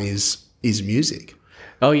one is music.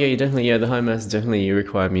 Oh yeah, the high mass definitely you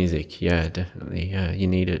require music. Yeah, definitely. Yeah, you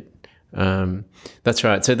need it. That's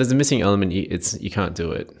right. So there's a missing element. You can't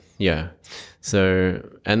do it. Yeah. So,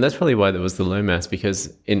 and that's probably why there was the low mass,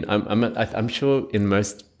 because I'm sure in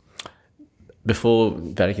most, before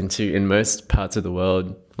Vatican II, in most parts of the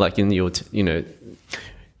world, like in your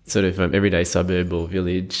sort of everyday suburb or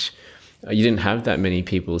village, you didn't have that many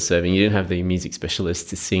people serving. You didn't have the music specialists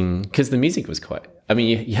to sing, because the music was quite, I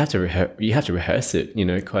mean, you have to rehearse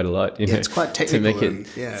it, quite a lot. Yeah, it's quite technical to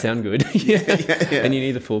make it sound good. Yeah. And you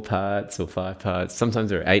need the 4 parts or 5 parts. Sometimes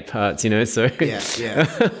there are 8 parts, So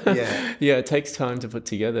yeah, it takes time to put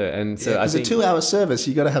together. And so I think a 2-hour service,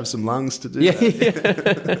 you got to have some lungs to do that.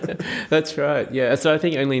 Yeah. That's right. Yeah, so I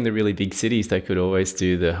think only in the really big cities they could always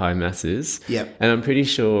do the high masses. Yeah, and I'm pretty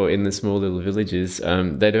sure in the small little villages,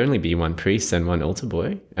 there'd only be one priest and one altar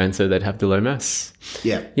boy, and so they'd have the low mass.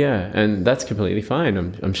 Yeah, and that's completely fine.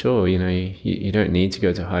 I'm sure, you don't need to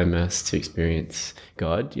go to high mass to experience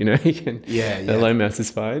God, you can, the low mass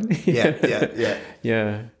is fine.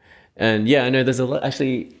 Yeah. And I know there's a lot,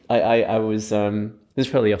 actually, I was, this is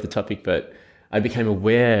probably off the topic, but I became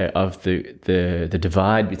aware of the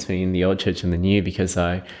divide between the old church and the new because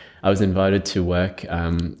I was invited to work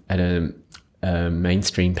at a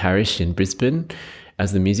mainstream parish in Brisbane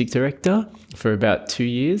as the music director for about 2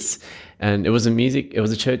 years. And it was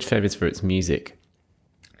a church famous for its music.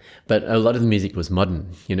 But a lot of the music was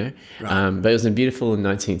modern, Right. But it was a beautiful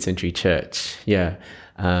 19th century church, yeah.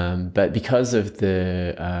 But because of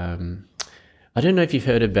the, I don't know if you've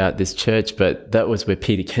heard about this church, but that was where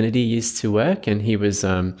Peter Kennedy used to work, and he was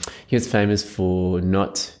famous for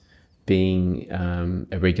not being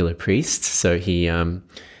a regular priest. So he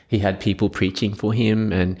had people preaching for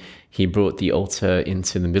him, and he brought the altar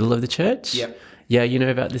into the middle of the church. Yep. Yeah, you know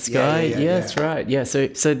about this guy? Yeah, that's right. Yeah, so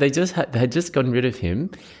they had just gotten rid of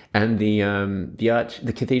him, and the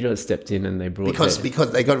cathedral had stepped in and they brought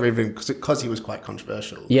because they got rid of him because he was quite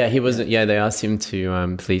controversial. Yeah, he wasn't. Yeah, they asked him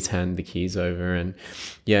to please hand the keys over, and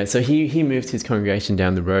so he moved his congregation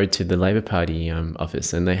down the road to the Labor Party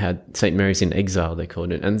office, and they had St. Mary's in Exile, they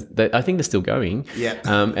called it, and I think they're still going. Yeah.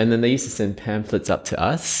 And then they used to send pamphlets up to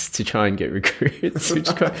us to try and get recruits,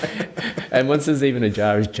 and once there's even a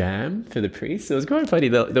jar of jam for the priests. It was quite funny.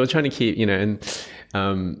 They were trying to keep,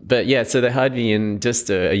 but so they hired me in just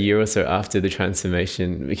a year or so after the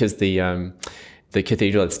transformation because the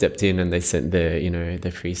cathedral had stepped in and they sent their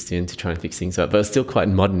priest in to try and fix things up. But it was still quite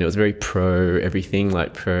modern. It was very pro everything,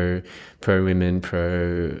 like pro women,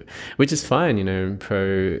 which is fine,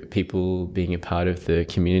 pro people being a part of the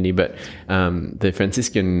community. But the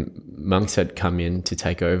Franciscan monks had come in to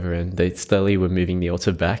take over, and they slowly were moving the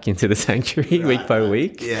altar back into the sanctuary week by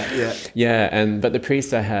week. Yeah. But the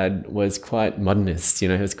priest I had was quite modernist. He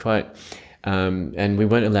was quite, and we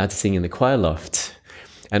weren't allowed to sing in the choir loft.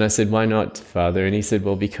 And I said, why not, Father? And he said,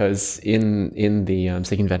 well, because in the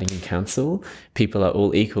Second Vatican Council, people are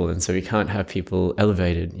all equal, and so we can't have people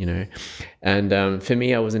elevated, And for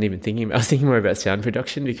me, I wasn't even thinking. I was thinking more about sound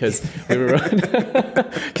production because we were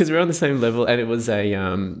on the same level, and it was a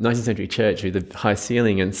 19th century church with a high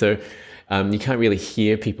ceiling, and so. You can't really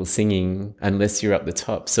hear people singing unless you're up the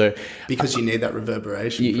top. So because you need that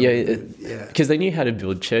reverberation. Because they knew how to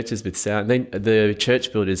build churches with sound. The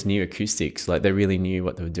church builders knew acoustics, like they really knew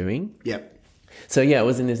what they were doing. Yep. So it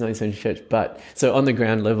was in this 19th century church. But so on the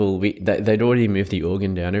ground level, they'd already moved the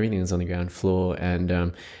organ down. Everything was on the ground floor, and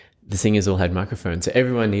the singers all had microphones. So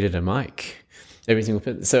everyone needed a mic. Every single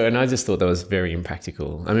person. So, and I just thought that was very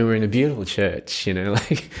impractical. I mean, we're in a beautiful church,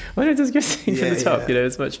 like, why don't I just go sing to the top?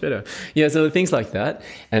 It's much better. So things like that.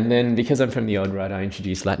 And then because I'm from the old right, I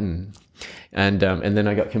introduced Latin. And then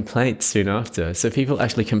I got complaints soon after. So people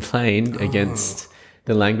actually complained against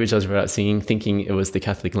the language I was brought up singing, thinking it was the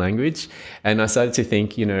Catholic language. And I started to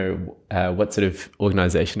think, what sort of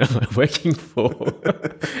organization am I working for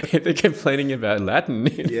if they're complaining about Latin?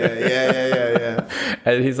 Yeah.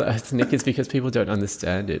 And he's like, Nick, it's because people don't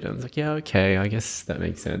understand it. I was like, yeah, okay, I guess that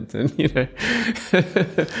makes sense. And, Yeah,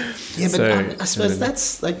 but I suppose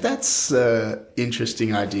that's an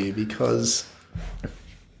interesting idea because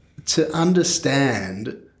to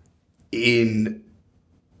understand in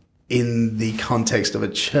the context of a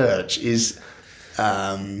church is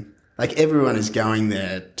like everyone is going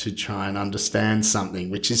there to try and understand something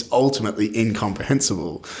which is ultimately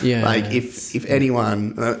incomprehensible. Yeah. Like if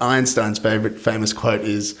anyone, Einstein's famous quote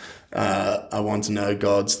is, I want to know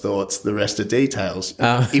God's thoughts, the rest are details.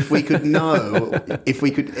 If we could know,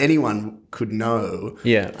 anyone could know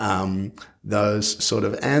those sort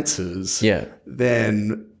of answers,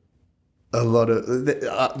 then a lot of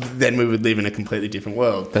then we would live in a completely different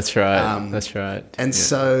world. That's right. That's right. And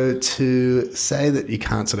so to say that you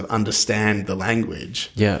can't sort of understand the language,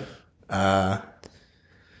 I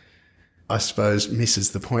suppose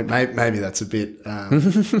misses the point. Maybe that's a bit.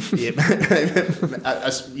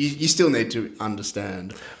 You still need to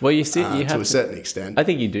understand. Well, you have to a certain extent. I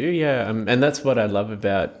think you do. Yeah, and that's what I love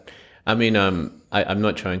about. I mean, I'm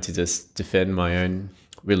not trying to just defend my own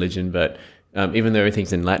religion, but. Even though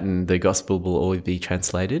everything's in Latin, the gospel will always be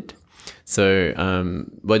translated.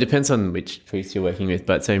 Well, it depends on which priest you're working with,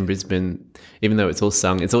 but say in Brisbane, even though it's all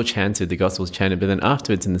sung, it's all chanted, the gospel's chanted, but then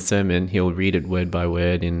afterwards in the sermon, he'll read it word by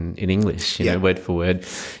word in English, you know, word for word.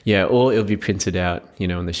 Yeah, or it'll be printed out, you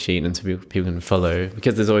know, on the sheet, and so people can follow,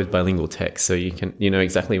 because there's always bilingual text, so you know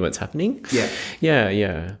exactly what's happening. Yeah.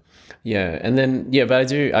 And then, but I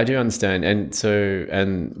do understand.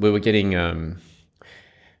 And we were getting, I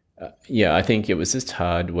think it was just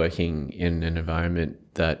hard working in an environment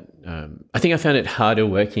that, I think I found it harder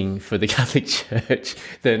working for the Catholic Church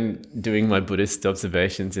than doing my Buddhist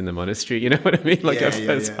observations in the monastery. You know what I mean? Like, it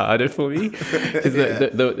was harder for me because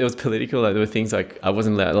it was political. Like, there were things like I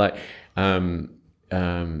wasn't allowed,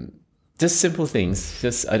 just simple things.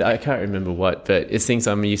 Just I can't remember what, but it's things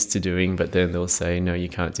I'm used to doing. But then they'll say, no, you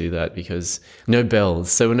can't do that because no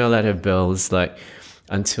bells. So we're not allowed to have bells like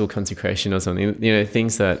until consecration or something. You know,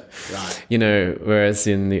 things that, you know. Whereas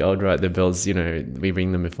in the old rite, the bells, you know, we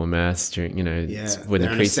ring them before mass during, you know, when the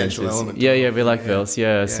priest enters. We like bells.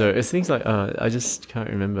 So it's things like I just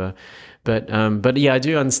can't remember. But I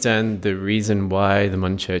do understand the reason why the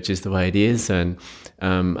modern church is the way it is, and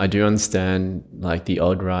I do understand like the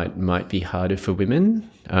old rite might be harder for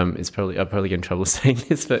women. I'll probably get in trouble saying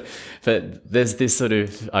this, but there's this sort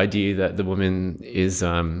of idea that the woman is,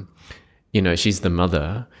 you know, she's the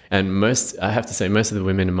mother, and I have to say, most of the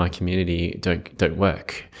women in my community don't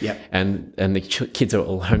work. And the kids are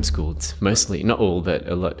all homeschooled, mostly, not all, but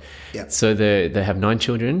a lot. So they have 9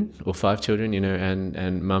 children or 5 children, you know,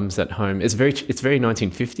 and mum's at home. It's very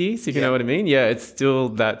 1950s, if you know what I mean. Yeah, it's still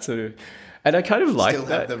that sort of. And I kind of like that.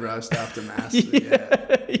 Still have the roast after mass.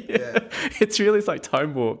 It's really, it's like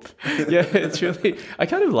time warp. It's really, I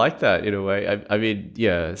kind of like that in a way. I mean,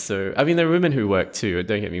 so, I mean, there are women who work too,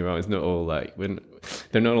 don't get me wrong. It's not all like,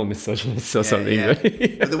 they're not all misogynists or something. But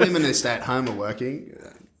the women who stay at home are working.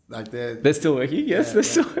 Like they're still working, yes, they're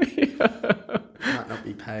still working. Might not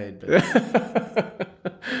be paid, but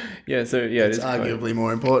it's arguably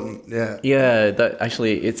more important. That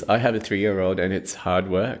actually, I have a 3-year-old and it's hard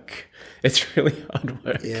work. It's really hard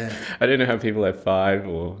work. I don't know how people have 5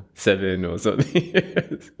 or 7 or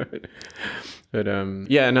something.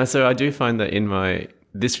 So I do find that in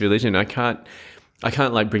this religion, I can't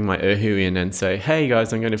like bring my erhu in and say, hey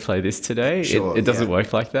guys, I'm going to play this today. It doesn't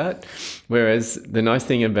work like that. Whereas the nice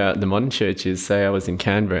thing about the modern church is, say I was in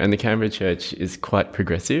Canberra, and the Canberra church is quite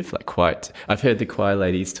progressive, I've heard the choir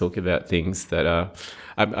ladies talk about things that are,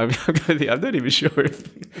 I'm not even sure if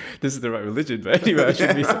this is the right religion, but anyway, I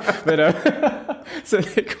should be. But so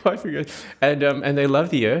they're quite progressive, and they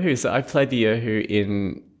love the erhu. So I played the erhu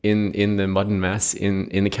in the modern mass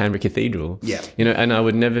in the Canberra Cathedral. You know, and I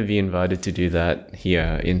would never be invited to do that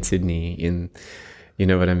here in Sydney. You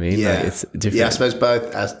know what I mean? Like, it's different. I suppose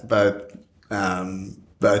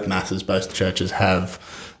both masses, both churches have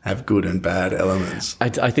good and bad elements.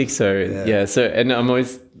 I think so. So, and I'm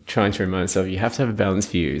always trying to remind myself, you have to have a balanced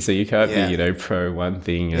view, so you can't be, you know, pro one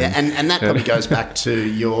thing. And that probably goes back to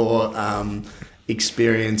your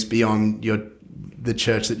experience beyond the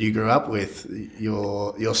church that you grew up with,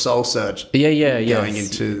 your soul search. Going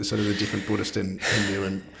into sort of the different Buddhist and Hindu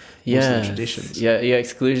and Muslim traditions.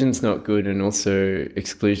 Exclusion's not good, and also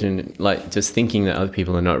exclusion, like just thinking that other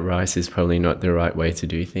people are not right, is probably not the right way to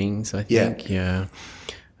do things, I think.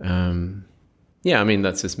 I mean,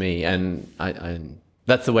 that's just me, and I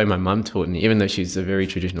that's the way my mum taught me, even though she's a very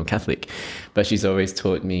traditional Catholic, but she's always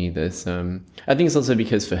taught me this. I think it's also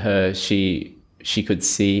because for her, she could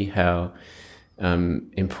see how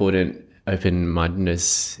important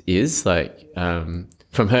open-mindedness is, like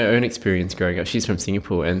from her own experience growing up. She's from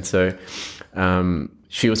Singapore, and so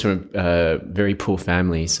she was from a very poor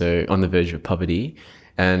family, so on the verge of poverty.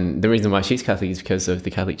 And the reason why she's Catholic is because of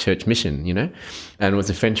the Catholic Church mission, you know, and was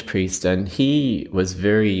a French priest. And he was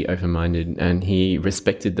very open-minded, and he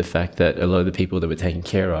respected the fact that a lot of the people that were taken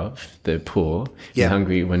care of, the poor in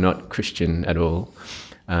Hungary, were not Christian at all.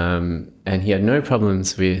 And he had no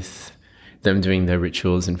problems with them doing their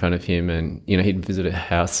rituals in front of him. And, you know, he'd visit a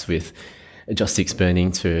house with joss sticks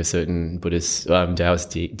burning to a certain Buddhist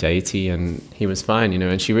Taoist deity, and he was fine, you know,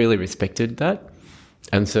 and she really respected that.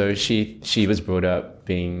 And so she was brought up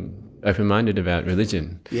being open-minded about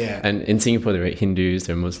religion. And in Singapore, there are Hindus,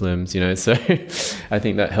 there are Muslims, you know, so I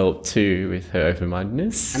think that helped too with her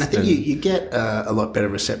open-mindedness. And I think you get a lot better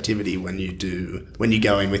receptivity when you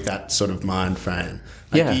go in with that sort of mind frame.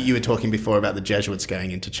 Like you were talking before about the Jesuits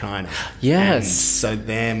going into China. Yes. And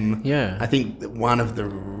so I think one of the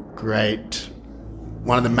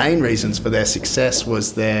main reasons for their success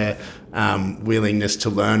was their willingness to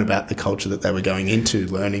learn about the culture that they were going into,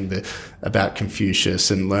 learning about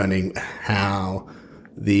Confucius and learning how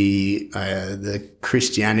the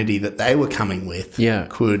Christianity that they were coming with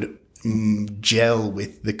could gel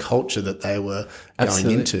with the culture that they were going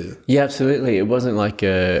into. Yeah, absolutely. It wasn't like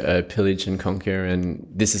a pillage and conquer and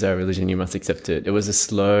this is our religion, you must accept it. It was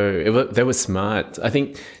they were smart. I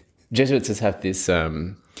think Jesuits just have this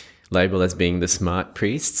label as being the smart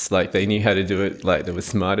priests. Like they knew how to do it, like they were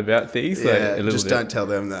smart about things. Yeah, like just don't tell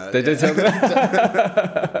them that. They don't tell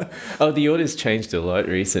them. Oh, the order's changed a lot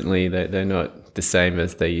recently. They're not the same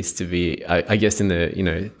as they used to be. I guess in the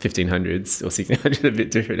 1500s or 1600s, a bit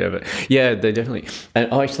different. But yeah, they definitely. And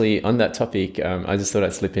actually, on that topic, I just thought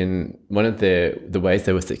I'd slip in one of the ways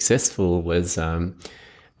they were successful was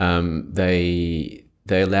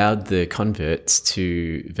they allowed the converts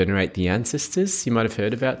to venerate the ancestors. You might have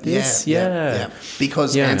heard about this. Yeah.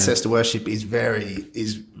 Because ancestor worship is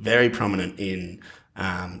very prominent in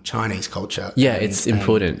Chinese culture. Yeah, it's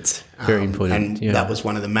important. Very important. And that was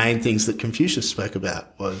one of the main things that Confucius spoke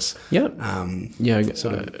about was honoring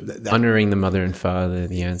the mother and father,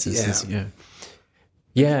 the ancestors.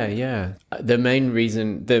 Yeah. The main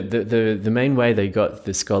reason, the main way they got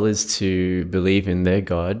the scholars to believe in their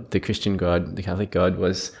God, the Christian God, the Catholic God,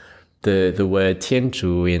 was the word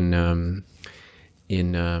Tianzhu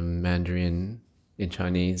in Mandarin, in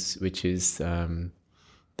Chinese, which is the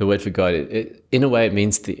word for God. In a way, it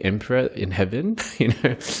means the emperor in heaven,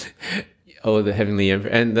 or the heavenly emperor,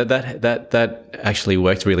 and that actually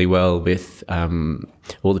worked really well with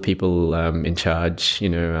all the people in charge.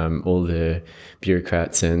 All the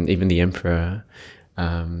bureaucrats and even the emperor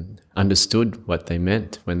understood what they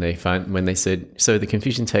meant when they said. So the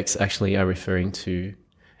Confucian texts actually are referring to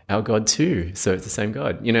our God too. So it's the same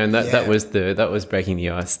God, and that was breaking the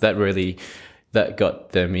ice. That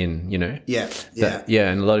got them in, and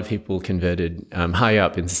a lot of people converted high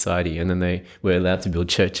up in society, and then they were allowed to build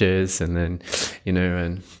churches, and then,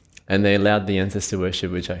 and they allowed the ancestor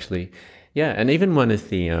worship, which actually, and even one of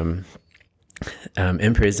the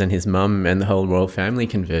emperors and his mum and the whole royal family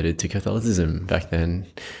converted to Catholicism back then,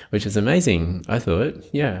 which is amazing, I thought,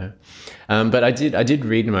 But I did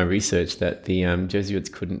read in my research that the Jesuits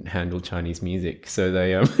couldn't handle Chinese music, so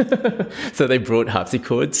they brought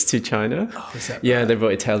harpsichords to China. Oh, is that right? Yeah, they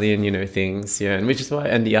brought Italian, things, and which is why,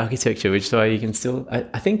 and the architecture, which is why you can still,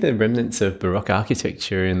 I think the remnants of Baroque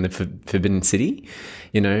architecture in the Forbidden City,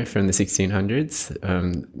 from the 1600s,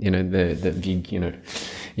 the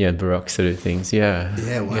big, Baroque sort of things. Yeah.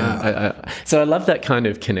 Yeah, wow. So I love that kind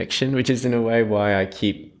of connection, which is in a way why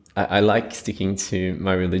I like sticking to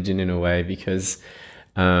my religion in a way, because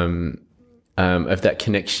of that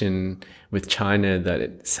connection with China that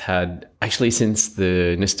it's had actually since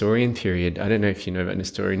the Nestorian period. I don't know if you know about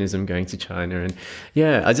Nestorianism going to China, and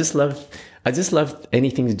I just love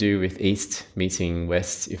anything to do with East meeting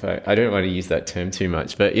West. If I don't want to use that term too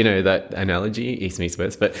much, but that analogy, East meets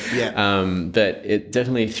West. But but it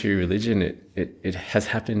definitely through religion, it has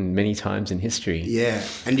happened many times in history. Yeah,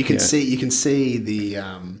 and you can see the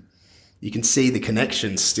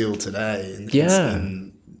connection still today.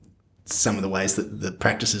 In some of the ways that the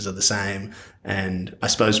practices are the same, and I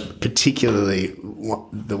suppose particularly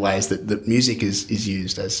the ways that music is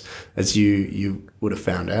used, as you would have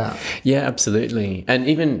found out. Yeah, absolutely. And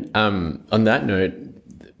even on that note,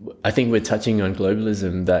 I think we're touching on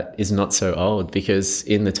globalism that is not so old, because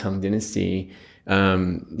in the Tang Dynasty,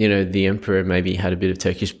 the emperor maybe had a bit of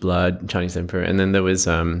Turkish blood, Chinese emperor, and then there were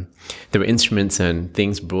instruments and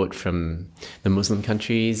things brought from the Muslim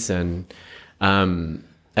countries, and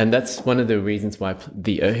that's one of the reasons why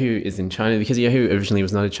the erhu is in China, because the erhu originally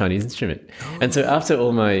was not a Chinese instrument. Oh. And so after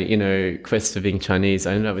all my, quest for being Chinese,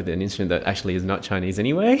 I ended up with an instrument that actually is not Chinese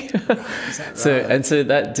anyway. Is that right? So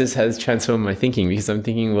that just has transformed my thinking, because I'm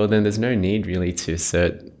thinking, well, then there's no need really to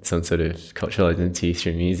assert some sort of cultural identity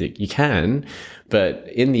through music. You can, but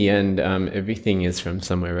in the end, everything is from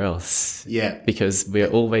somewhere else. Yeah. Because we are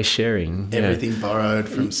always sharing. Everything borrowed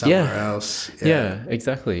from somewhere else. Yeah,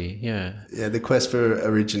 exactly. Yeah. Yeah, the quest for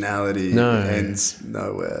originality ends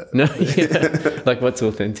nowhere. No, like what's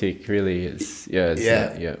authentic really is. Yeah.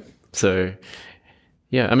 So,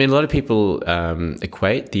 I mean, a lot of people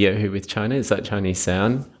equate the erhu with China. Is that Chinese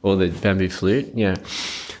sound, or the bamboo flute? Yeah.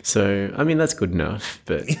 So, I mean, that's good enough,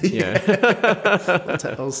 but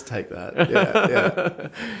I'll take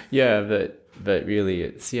that. Yeah. But really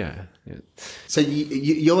it's, So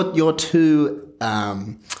your two,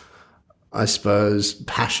 I suppose,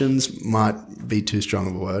 passions might be too strong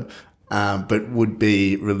of a word, but would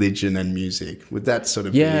be religion and music. Would that sort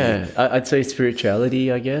of be? I'd say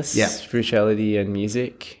spirituality, I guess. Yeah. Spirituality and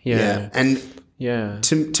music. Yeah. And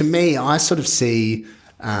to me, I sort of see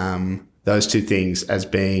those two things as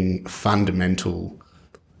being fundamental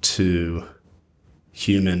to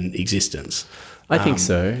human existence. I think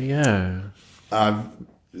so. Yeah.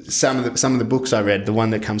 Some of the books I read, the one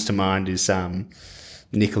that comes to mind is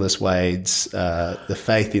Nicholas Wade's The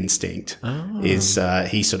Faith Instinct. Is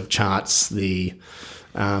he sort of charts the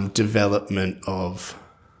development of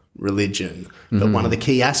religion, but one of the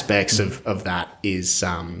key aspects of that is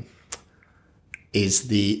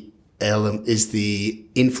the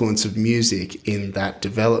influence of music in that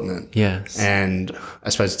development. Yes. And I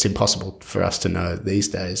suppose it's impossible for us to know these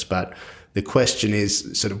days, but the question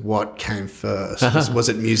is sort of what came first. Was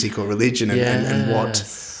it music or religion, and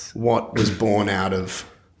what was born out of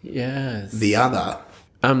the other?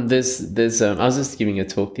 There's I was just giving a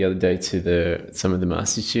talk the other day to some of the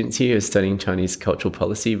master's students here who are studying Chinese cultural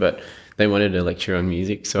policy, but they wanted a lecture on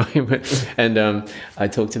music, so I went, and I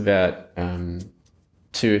talked about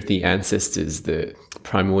two of the ancestors, the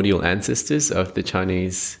primordial ancestors of the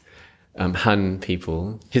Chinese Han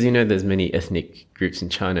people, because there's many ethnic groups in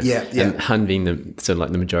China, and Han being the sort of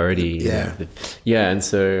like the majority, and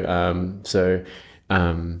so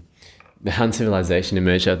the Han civilization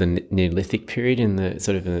emerged out of the Neolithic period in the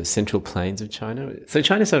sort of the central plains of China. So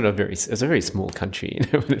China started as a very small country,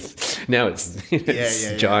 now it's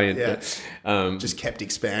giant. Yeah. But, just kept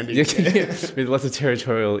expanding. With lots of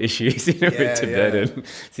territorial issues, with Tibet and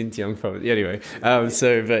Xinjiang province. Anyway,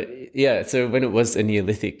 so when it was a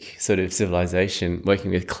Neolithic sort of civilization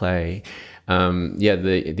working with clay,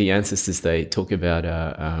 the ancestors they talk about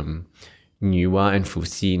Nuwa and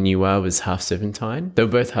Fuxi. Nuwa was half serpentine. They were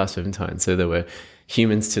both half serpentine. So there were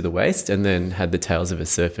humans to the waist and then had the tails of a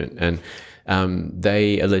serpent. And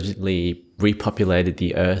they allegedly repopulated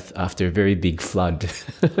the earth after a very big flood.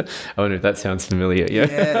 I wonder if that sounds familiar.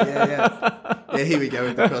 Yeah, here we go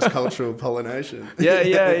with the cross-cultural pollination.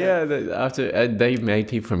 And they made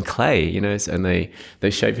people from clay, and they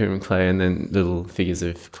shaped people from clay, and then little figures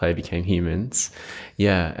of clay became humans.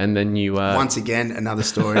 Yeah, and then you once again another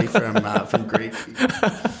story from Greek.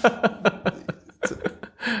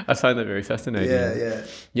 I find that very fascinating.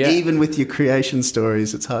 Yeah. Even with your creation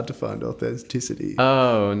stories, it's hard to find authenticity.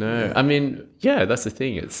 Oh no! I mean, that's the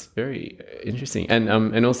thing. It's very interesting,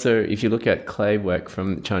 and also if you look at clay work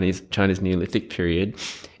from China's Neolithic period,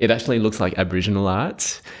 it actually looks like Aboriginal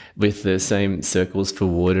art with the same circles for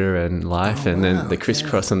water and life, then the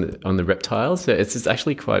crisscross on the reptiles. So it's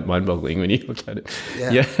actually quite mind-boggling when you look at it.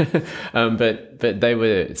 But they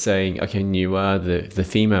were saying, okay, Nuwa, the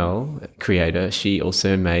female creator, she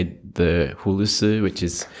also made the hulusu, which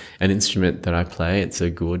is an instrument that I play. It's a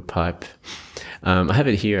gourd pipe. I have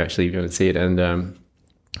it here actually, if you want to see it. And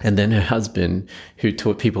then her husband, who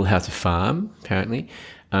taught people how to farm, apparently,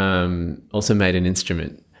 also made an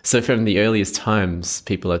instrument. So from the earliest times,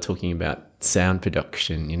 people are talking about sound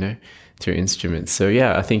production, through instruments. So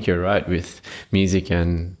I think you're right with music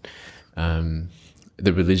and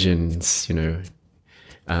the religions,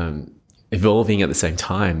 evolving at the same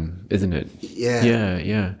time, isn't it?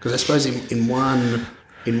 Yeah. Because I suppose in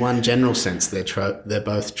one general sense, they're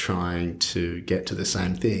both trying to get to the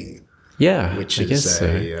same thing. Yeah, which is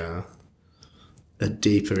a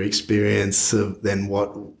deeper experience than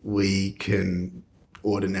what we can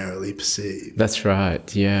ordinarily perceive. That's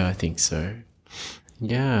right. Yeah, I think so.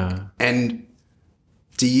 Yeah. And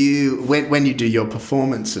do you, when you do your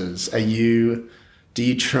performances, do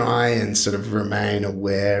you try and sort of remain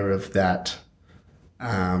aware of that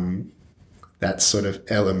that sort of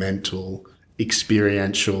elemental,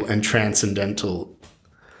 experiential and transcendental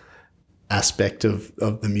aspect of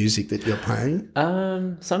the music that you're playing?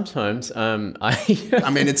 Sometimes. I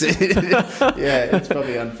mean, it's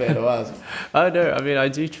probably unfair to ask. Oh no, I mean I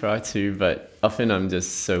do try to, but often I'm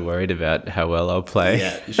just so worried about how well I'll play.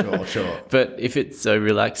 Yeah, sure. But if it's a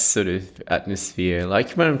relaxed sort of atmosphere,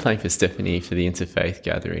 like when I'm playing for Stephanie for the interfaith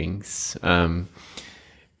gatherings,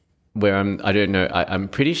 where I'm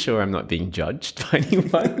pretty sure I'm not being judged by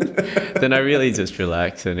anyone, then I really just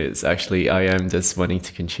relax, and it's actually, I am just wanting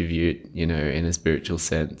to contribute, in a spiritual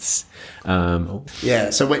sense. So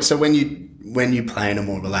when you play in a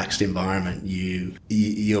more relaxed environment,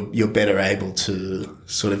 you're better able to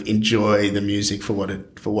sort of enjoy the music for what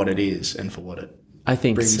it is and for what it I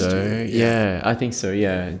think brings so. to you. Yeah, I think so.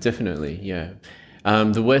 Yeah, definitely. Yeah.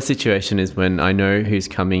 The worst situation is when I know who's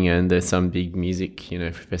coming and there's some big music,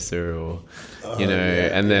 professor or,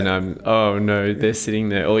 and then I'm, oh no, they're sitting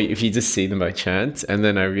there. Or if you just see them by chance, and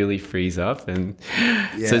then I really freeze up. And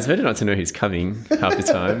so it's better not to know who's coming half the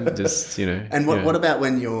time. Just, And what about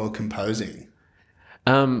when you're composing?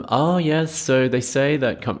 So they say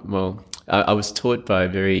that, I was taught by a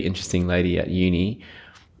very interesting lady at uni.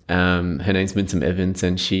 Her name's Winsome Evans,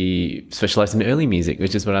 and she specialized in early music,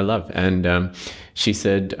 which is what I love. And she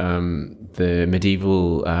said the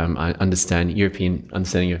medieval European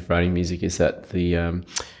understanding of writing music is that the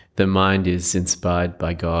mind is inspired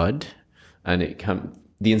by God, and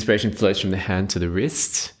the inspiration flows from the hand to the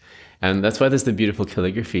wrist. And that's why there's the beautiful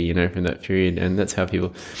calligraphy, from that period. And that's how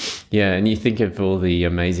people, and you think of all the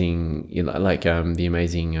amazing, the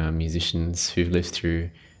amazing musicians who've lived through,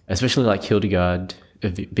 especially like Hildegard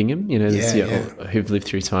of Bingen, who've lived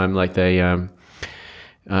through time, like their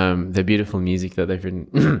beautiful music that they've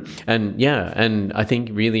written. And I think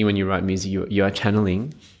really when you write music, you are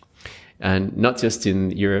channeling, and not just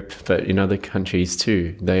in Europe, but in other countries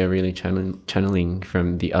too. They are really channeling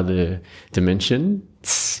from the other dimension.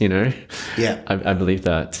 Yeah. I believe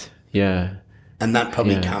that. Yeah. And that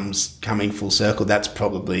probably coming full circle. That's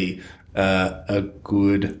probably a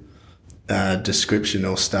good description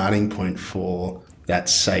or starting point for that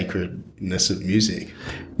sacredness of music.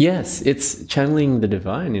 Yes, it's channeling the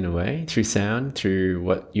divine in a way through sound, through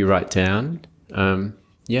what you write down.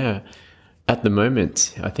 At the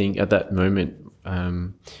moment, I think at that moment,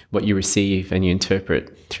 what you receive and you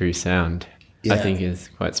interpret through sound, I think is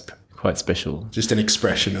quite special. Just an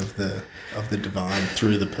expression of the divine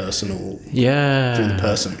through the personal. Yeah. Through the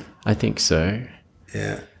person. I think so.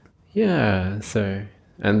 Yeah. Yeah. So,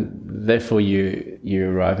 and therefore you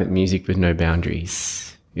arrive at music with no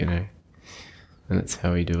boundaries, and that's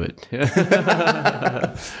how we do it. Nick,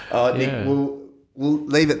 we'll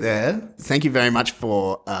leave it there. Thank you very much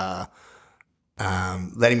for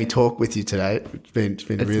letting me talk with you today. It's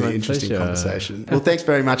been a really interesting conversation. Well, thanks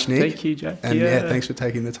very much, Nick. Thank you, Jack. And thanks for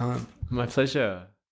taking the time. My pleasure.